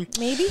said,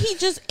 maybe he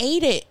just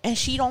ate it and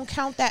she don't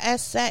count that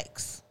as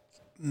sex.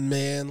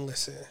 Man,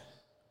 listen.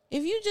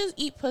 If you just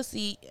eat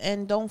pussy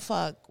and don't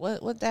fuck,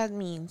 what that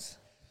means?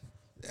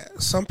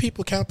 Some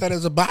people count that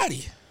as a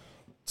body.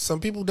 Some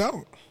people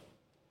don't.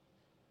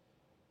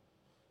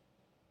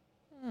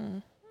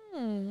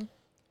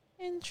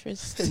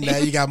 Interesting. Now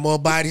you got more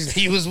bodies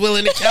than you was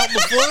willing to count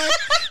before?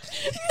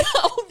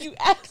 No, you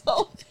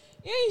asshole.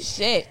 You ain't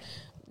shit.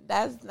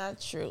 That's not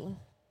true.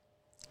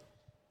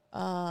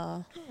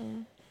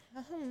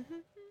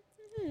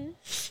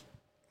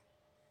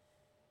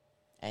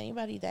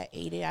 Anybody that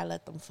ate it, I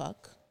let them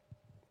fuck.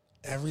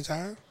 Every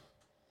time?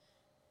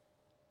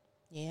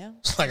 Yeah.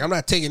 It's like, I'm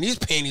not taking these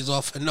panties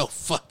off for no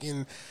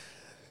fucking...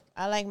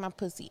 I like my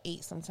pussy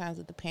ate sometimes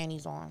with the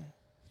panties on.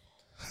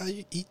 How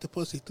you eat the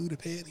pussy through the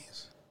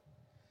panties?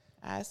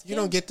 Ask You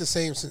him. don't get the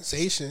same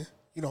sensation.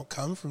 You don't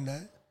come from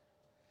that.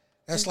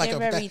 That's If like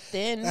they're very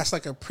thin. That's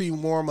like a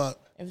pre-warm up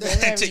If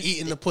they're to very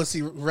eating the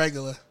pussy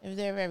regular. If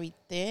they're very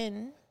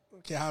thin.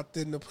 Okay, how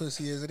thin the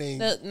pussy is, it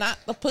ain't. Not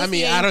the pussy. I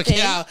mean, ain't I don't thin.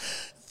 care how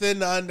thin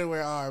the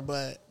underwear are,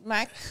 but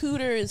My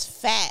cooter is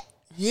fat.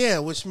 yeah,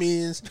 which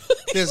means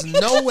there's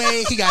no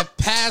way he got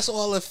past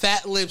all the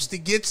fat lips to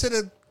get to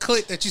the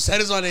clit that you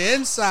said is on the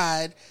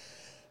inside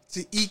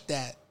to eat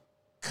that.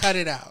 Cut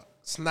it out.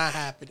 It's not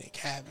happening,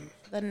 Captain.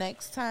 The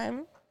next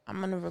time, I'm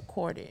gonna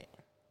record it.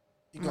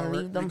 You I'm gonna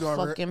leave them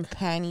fucking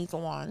panties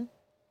on.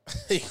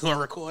 You gonna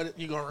record it?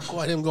 You gonna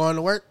record him going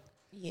to work?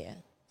 Yeah.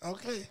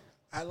 Okay,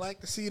 I'd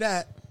like to see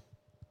that.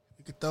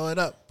 You could throw it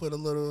up, put a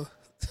little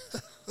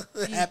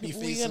happy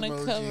face We gonna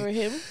emoji. cover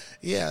him.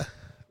 Yeah,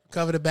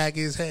 cover the back of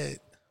his head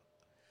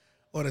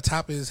or the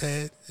top of his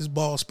head, his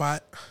bald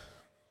spot.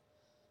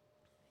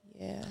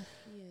 Yeah,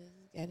 he is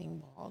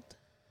getting bald.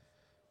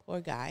 Poor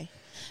guy.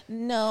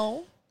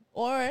 No,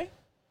 or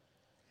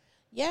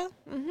yeah.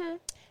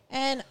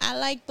 And I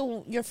like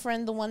your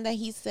friend, the one that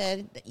he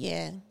said,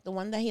 yeah, the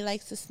one that he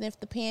likes to sniff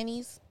the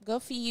panties.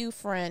 Good for you,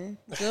 friend.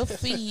 Good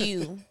for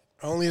you.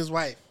 Only his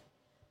wife.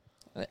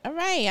 All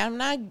right, I'm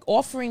not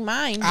offering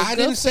mine. But I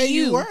good didn't for say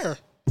you were.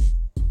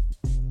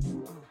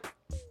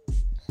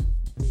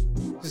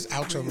 This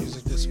outro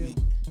music this week.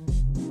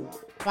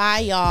 Bye,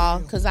 y'all,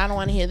 because I don't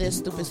want to hear this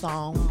stupid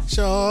song.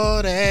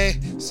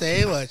 Shorty,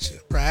 say what's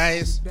your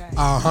price?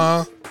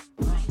 Uh-huh.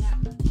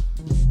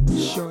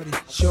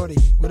 Shorty,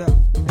 what up?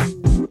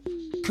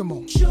 Come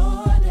on.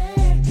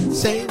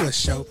 Say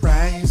what's your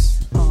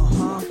price?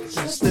 Uh-huh.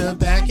 Just to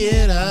back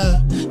it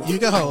up, you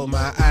can hold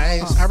my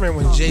eyes. I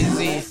remember when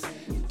Jay-Z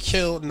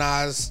killed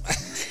Nas.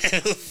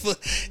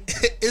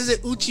 Is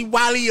it Uchi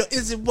Wally or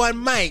is it One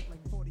Mike?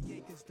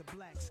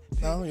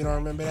 No, you don't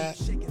remember that?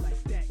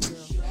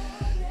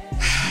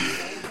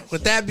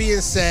 With that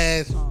being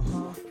said,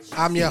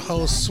 I'm your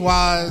host,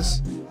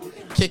 Swaz.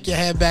 Kick your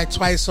head back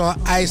twice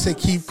on ice and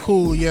keep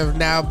cool. You have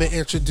now been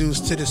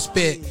introduced to the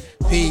spit.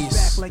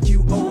 Peace. Back like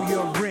you owe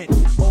your rent.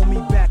 Owe me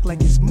back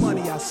like it's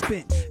money I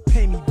spent.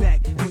 Pay me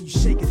back when you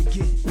shake it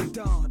again.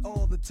 Done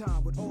all the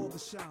time with all the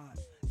shine.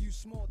 You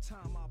small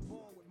time, I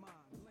ball with